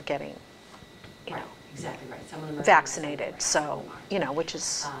of them are getting, Right, exactly right. Some of them are vaccinated, right, some so, of them aren't. which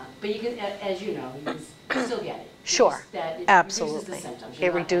is, But you can, as you know, you can still get it. It's Sure, just that it absolutely. reduces the symptoms. It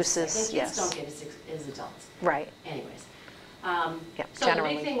You're not reduces, sick. And yes. kids don't get it as adults. right, Anyways. Yeah, So the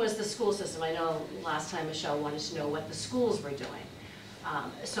generally. big thing was the school system. I know last time Michelle wanted to know what the schools were doing.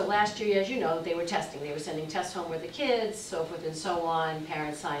 So last year, as you know, they were testing. They were sending tests home with the kids, so forth and so on.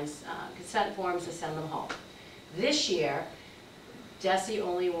 Parents signed consent forms to send them home. This year, DESE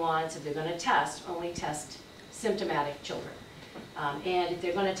only wants, if they're going to test, only test symptomatic children. And if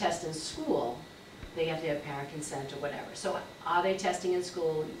they're going to test in school, they have to have parent consent or whatever. So are they testing in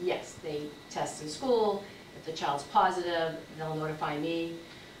school? Yes, they test in school. If the child's positive, they'll notify me.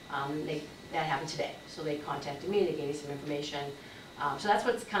 That happened today. So they contacted me, they gave me some information. So that's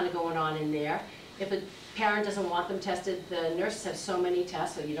what's kind of going on in there. If a parent doesn't want them tested, the nurses have so many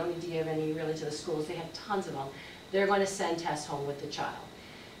tests, so you don't need to give any really to the schools. They have tons of them. They're going to send tests home with the child.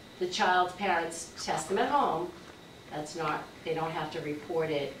 The child's parents test them at home. That's not, they don't have to report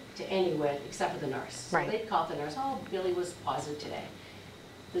it to anyone except for the nurse. Right. So they'd call the nurse, oh, Billy was positive today.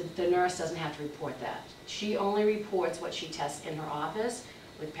 the nurse doesn't have to report that. She only reports what she tests in her office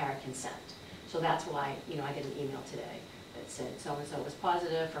with parent consent. So that's why, I get an email today that said so-and-so was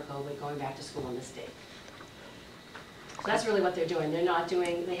positive for COVID going back to school on this date. So that's really what they're doing. They're not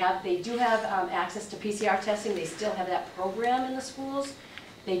doing, they do have access to PCR testing. They still have that program in the schools.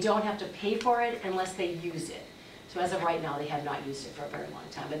 They don't have to pay for it unless they use it. So as of right now, they have not used it for a very long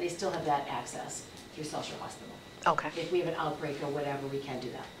time, but they still have that access through Social Hospital. Okay, If we have an outbreak or whatever, we can do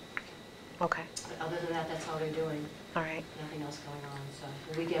that. okay, But other than that, that's all they're doing. all right. Nothing else going on, so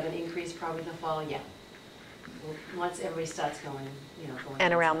will we get an increase probably in the fall? Yeah. Once everybody starts going, going.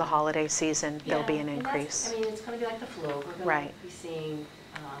 And around the outside. holiday season, there'll be Yeah, an and that's- increase. I mean, it's gonna be like the flu. We're gonna Right. be seeing,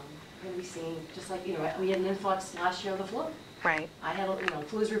 just like, we had an influx last year of the flu. Right,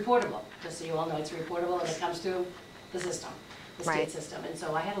 Flu is reportable, just so you all know, it's reportable and it comes through the system, the Right. state system. And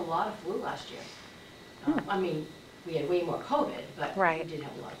so I had a lot of flu last year. I mean, we had way more COVID, but Right. we did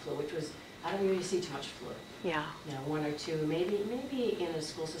have a lot of flu, which was, I don't usually see too much flu. yeah, One or two, maybe in a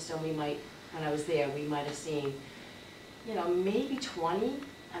school system, we might, when I was there, we might have seen, maybe 20,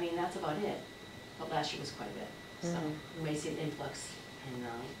 I mean, that's about it. But last year was quite a bit, so we may see an influx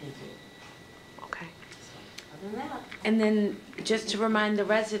in flu. okay. So, other than that, And then just to remind the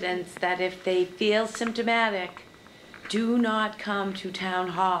residents that if they feel symptomatic, do not come to town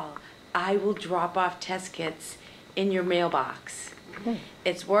hall. I will drop off test kits in your mailbox.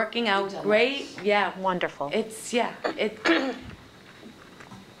 It's working out great, yeah. Wonderful.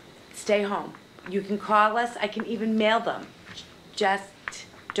 Stay home. You can call us, I can even mail them. Just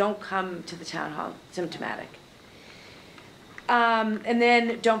don't come to the town hall symptomatic. And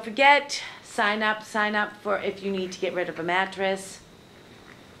then don't forget, sign up for if you need to get rid of a mattress.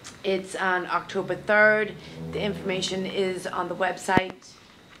 It's on October 3rd. The information is on the website.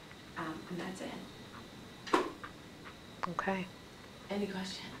 And that's it. Okay, Any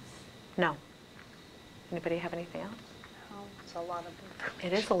questions? no. Anybody have anything else? It's a lot of information.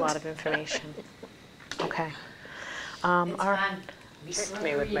 It is a lot of information. Okay. It's All right. fun. Hit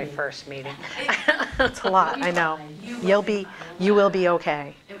me with my first meeting. It's a lot, I know. You You will be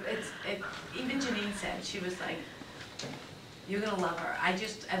okay. Even Janine said, she was like, you're gonna love her. I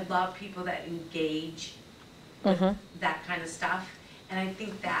love people that engage with that kind of stuff. And I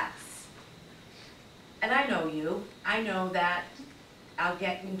think and I know you, I know that I'll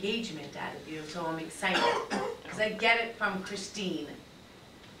get engagement out of you, so I'm excited. Because I get it from Christine.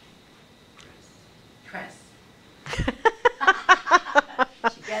 Chris. she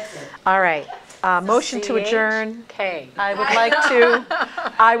gets it. All right. Motion to adjourn. CHK.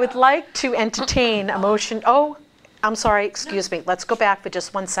 I would like to entertain a motion. Oh, I'm sorry, excuse me. Let's go back for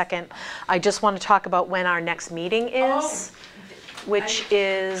just 1 second. I just want to talk about when our next meeting is, which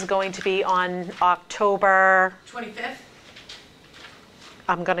is going to be on October, 25th?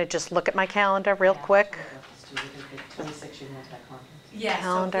 I'm going to just look at my calendar real quick. 26, you want that conference. Yeah,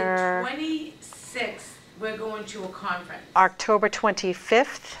 Calendar. so the 26th, we're going to a conference. October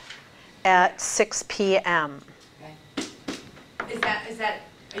 25th at 6 p.m. Okay. Is that,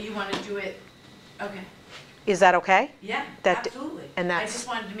 you want to do it, okay. Is that okay? Yeah, That- absolutely. and I that's- just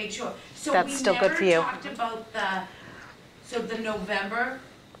wanted to make sure. So that's still good for you. we never talked about the November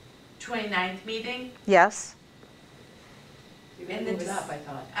 29th meeting? Yes? You're gonna And then move it just- up, I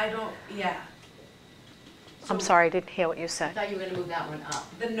thought. I don't, yeah. I'm So sorry, I didn't hear what you I said. thought you were gonna move that one up.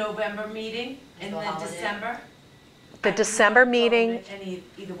 The November meeting and The then holiday? December? The I can December go meeting, to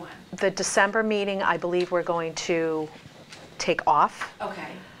either one. the December meeting, I believe we're going to take off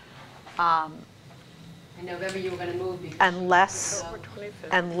Okay. In November, you were gonna move because. unless, So-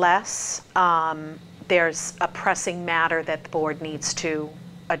 unless there's a pressing matter that the board needs to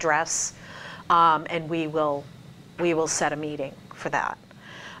address, and we will set a meeting for that.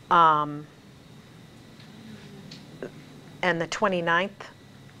 And the 29th,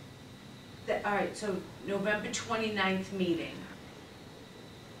 All right, so November 29th meeting.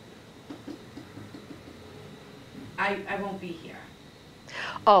 I won't be here.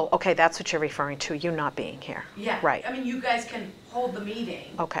 oh, okay, that's what you're referring to, you not being here. Yeah. Right. I mean, you guys can hold the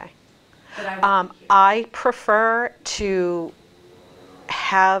meeting, Okay. but I won't be here. I prefer to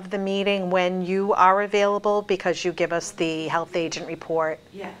have the meeting when you are available because you give us the health agent report.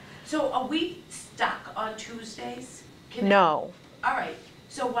 Yeah. So are we stuck on Tuesdays? Can- No, All right.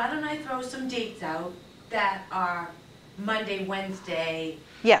 So why don't I throw some dates out that are Monday, Wednesday,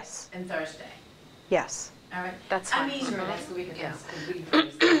 yes, and Thursday? yes, All right? that's I fine. mean, Sure, that's the week of Yeah.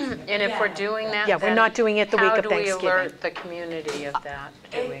 Thanksgiving. And if we're Yeah. doing that, Yeah, we're then not doing it the week of How do we Thanksgiving. alert the community of that,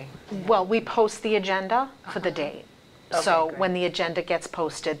 do we? Well, we post the agenda for the date. Okay, So great. when the agenda gets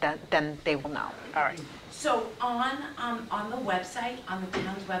posted, then they will know. All right. So on the website, on the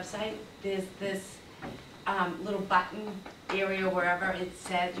town's website, there's this little button area wherever it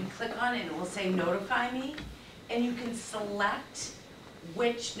says, you click on it and it will say notify me, and you can select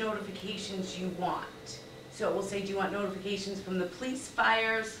which notifications you want. So it will say, do you want notifications from the police,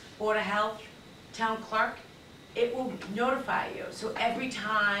 fires, Board of Health, town clerk? It will notify you. So every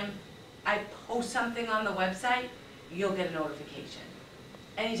time I post something on the website, you'll get a notification.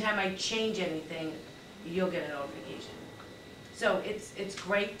 Anytime I change anything, you'll get a notification. So it's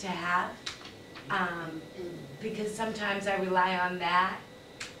great to have, because sometimes I rely on that,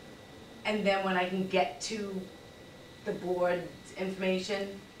 and then when I can get to the board's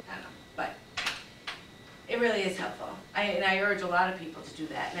information, I don't know, but it really is helpful. And I urge a lot of people to do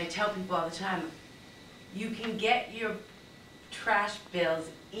that, and I tell people all the time, you can get your trash bills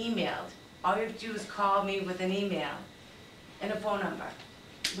emailed. All you have to do is call me with an email and a phone number.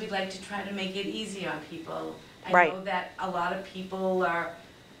 We'd like to try to make it easy on people. I Right. know that a lot of people are,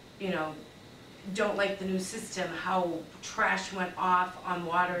 don't like the new system, how trash went off on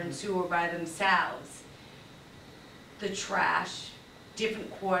water and sewer by themselves. The trash,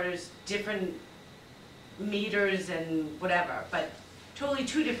 different quarters, different meters and whatever, but totally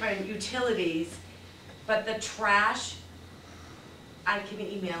two different utilities. But the trash, I can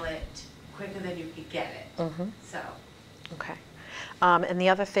email it quicker than you could get it, so. Okay. And the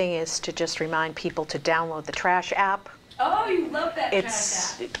other thing is to just remind people to download the Trash app. Oh, you love that trash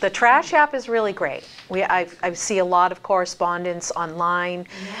It's, app. the Trash app is really great. I see a lot of correspondence online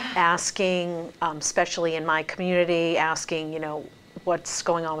Yeah. asking, especially in my community, asking, what's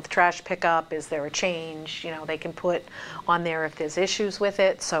going on with trash pickup? Is there a change? They can put on there if there's issues with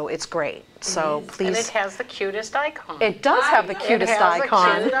it, so it's great. So is. And it please, has the cutest icon. it does have the I know. cutest It has a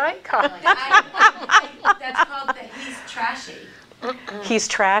icon. cute icon. That's called the He's Trashy. He's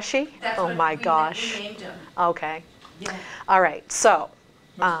trashy? That's Oh what my we gosh. named him. Okay. Yeah. All right, so,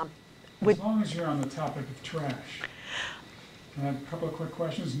 As long as you're on the topic of trash, I have a couple of quick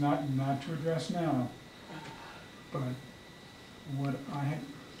questions, not to address now, but one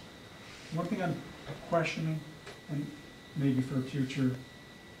thing I'm questioning, and maybe for a future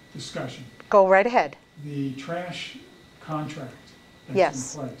discussion, go right ahead. the trash contract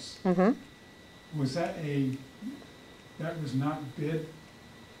Yes. that's in place, Mm-hmm. was that was not bid?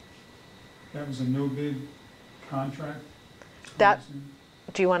 That was a no bid contract? That-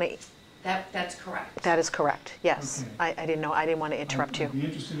 Do you want to, That's correct. that is correct, yes. Okay. I didn't know, I didn't want to interrupt you. I'd be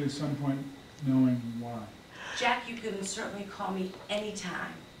interested at some point knowing why. Jack, you can certainly call me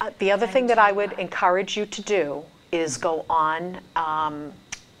anytime. The other thing that I would encourage you to do is go on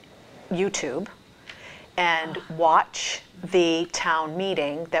YouTube and watch the town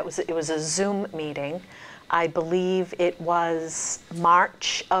meeting. It was a Zoom meeting. I believe it was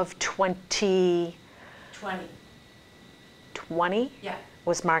March of 2020, 20, yeah,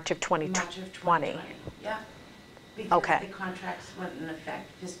 was March of March of 2020. 2020, yeah. Okay. Because the contracts went in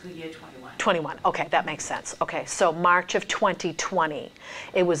effect fiscal year 21. 21, okay, that makes sense. Okay, so March of 2020.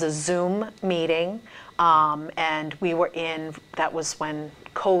 It was a Zoom meeting, and we were that was when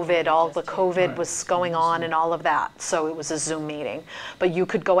COVID, all the COVID was going on and all of that, so it was a Zoom meeting. But you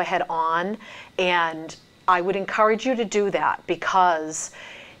could go ahead on, and I would encourage you to do that because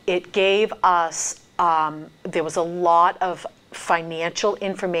it gave us, there was a lot of financial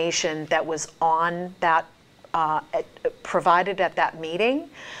information that was on that, provided at that meeting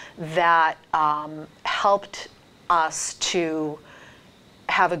that helped us to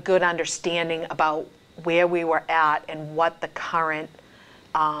have a good understanding about where we were at and what the current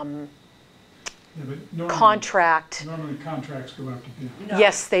Yeah, but normally- contract, Normally, contracts go out to bid. No,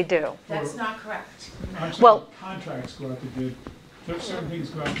 yes, they do. that's not correct. I'm saying Well- contracts go out to bid. There's certain things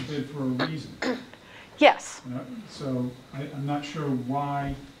go out to bid for a reason. Yes, So I'm not sure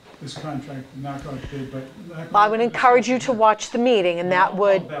why this contract did not go out to bid, but. I would encourage you to watch the meeting and that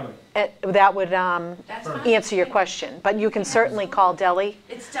would, Belly. that would That's fine. answer your question. But you can certainly call Delhi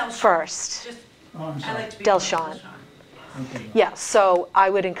It's Delshon. first. Just, Oh, I'm I sorry. like to be Delshon. called Delshon. Okay. Yeah, so I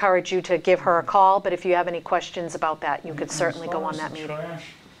would encourage you to give her a call, but if you have any questions about that, you could And certainly go on as that far as meeting. the trash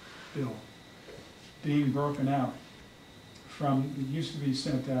bill being broken out from, it used to be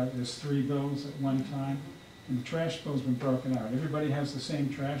sent out as 3 bills at one time, and the trash bill's been broken out. Everybody has the same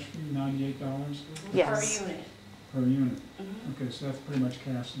trash fee, $98 Yes. Per unit. per unit. Mhm. Okay, so that's pretty much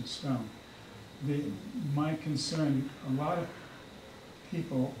cast in stone. My concern, a lot of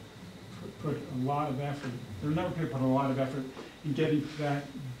people put a lot of effort, there are a number of people put a lot of effort in getting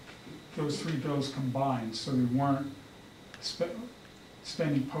those 3 bills combined, so they weren't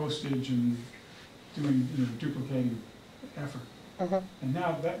spending postage and doing, duplicating effort. And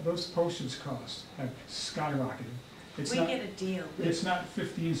now those postage costs have skyrocketed. It's We not, get a deal. it's not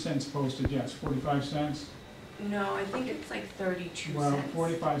 15 cents postage, yes, 45 cents. No, I think it's like 32 Well, cents.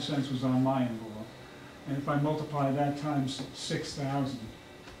 45 cents was on my envelope. And if I multiply that times 6,000,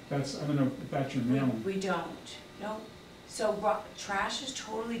 that's, I don't know if that's your mailing. We don't, no. So trash is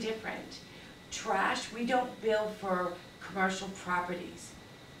totally different. Trash, we don't bill for commercial properties.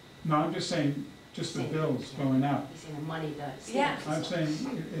 No, I'm just saying, just the bills going out. You see the money does. Yeah. I'm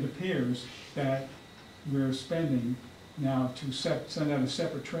saying it appears that we're spending now to send out a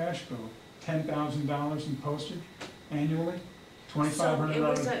separate trash bill, $10,000 in postage annually,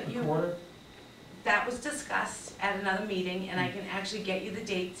 $2,500 a quarter. That was discussed at another meeting, and I can actually get you the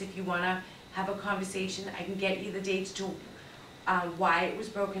dates if you wanna have a conversation. I can get you the dates to why it was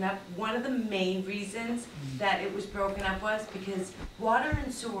broken up. One of the main reasons that it was broken up was because water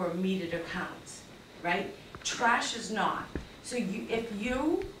and sewer are metered accounts, right? Trash is not. So if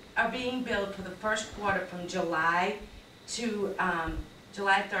you are being billed for the first quarter from July to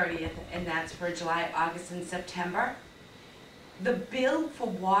July 30th, and that's for July, August, and September, the bill for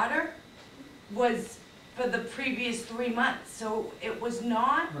water was for the previous 3 months. So it was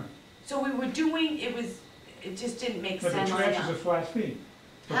not, Right. so we were doing, it just didn't make But the sense. trash is a flat fee.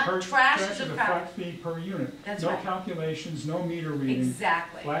 Trash is a flat fee per unit. That's No right. calculations, no meter reading.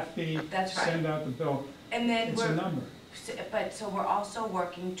 Exactly. Flat fee, That's right. send out the bill. And then It's a number. But, so we're also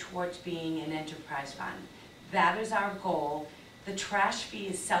working towards being an enterprise fund. That is our goal. The trash fee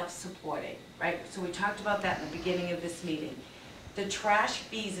is self-supporting, right? So we talked about that in the beginning of this meeting. The trash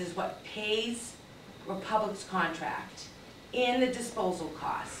fees is what pays Republic's contract and the disposal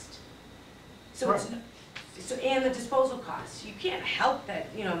cost. So it's, and the disposal costs. You can't help that,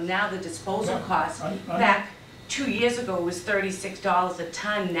 you know, now the disposal Yeah, cost, I'm- back 2 years ago was $36 a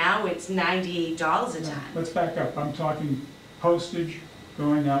ton, now it's $98 a No, ton. Let's back up. I'm talking postage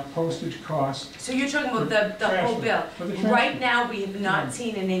going out, postage costs. So you're talking about the Trash whole bill. bill. For the trash Right bill. now, we have Yeah. not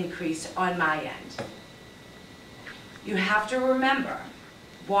seen an increase on my end. You have to remember,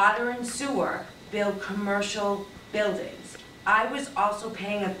 water and sewer build commercial buildings. I was also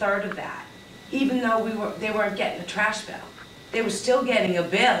paying a third of that, even though they weren't getting a trash bill. They were still getting a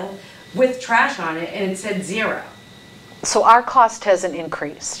bill with trash on it, and it said 0. So our cost hasn't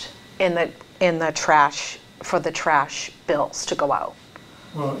increased in the trash, for the trash bills to go out,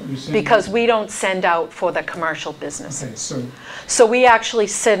 Well, you're saying. because we don't send out for the commercial Okay, businesses. so, So we actually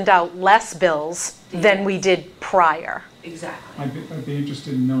send out less bills than we did prior. Exactly. I'd be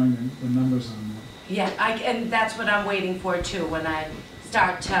interested in knowing the numbers on that. Yeah, and that's what I'm waiting for too, when I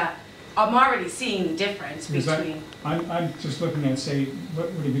start to, I'm already seeing the difference Because between, I'm just looking at, say, what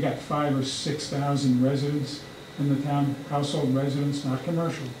have you got, 5,000 or 6,000 residents in the town, household residents, not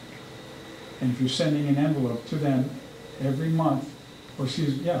commercial. And if you're sending an envelope to them every month, or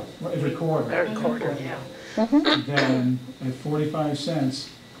excuse me, yeah, every quarter. Every quarter, yeah. Then at 45 cents,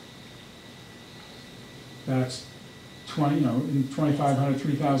 that's 20, you know, $2,500,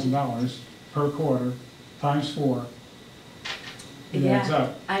 $3,000 per quarter, times 4. It adds Yeah,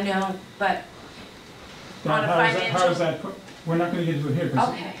 up. I know, but Now, on a how does financial, that, we're not gonna get into it here, because.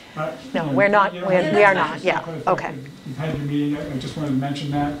 okay, No, we're not, we are not, yeah, okay. You've had your meeting, I just wanted to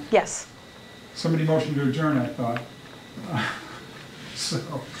mention that. Yes. Somebody motioned to adjourn, I thought. So,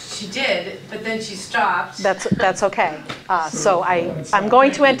 she did, but then she stopped. That's okay. So I'm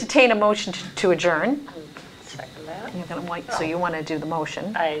going to entertain a motion to adjourn. Second that. You're gonna wait, so you want to do the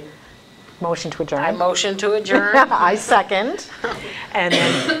motion? I Motion to adjourn? motion to adjourn. I second. And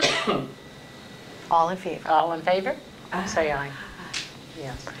then, all in favor? All in favor? Say aye.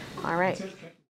 Yes. All right. that's it.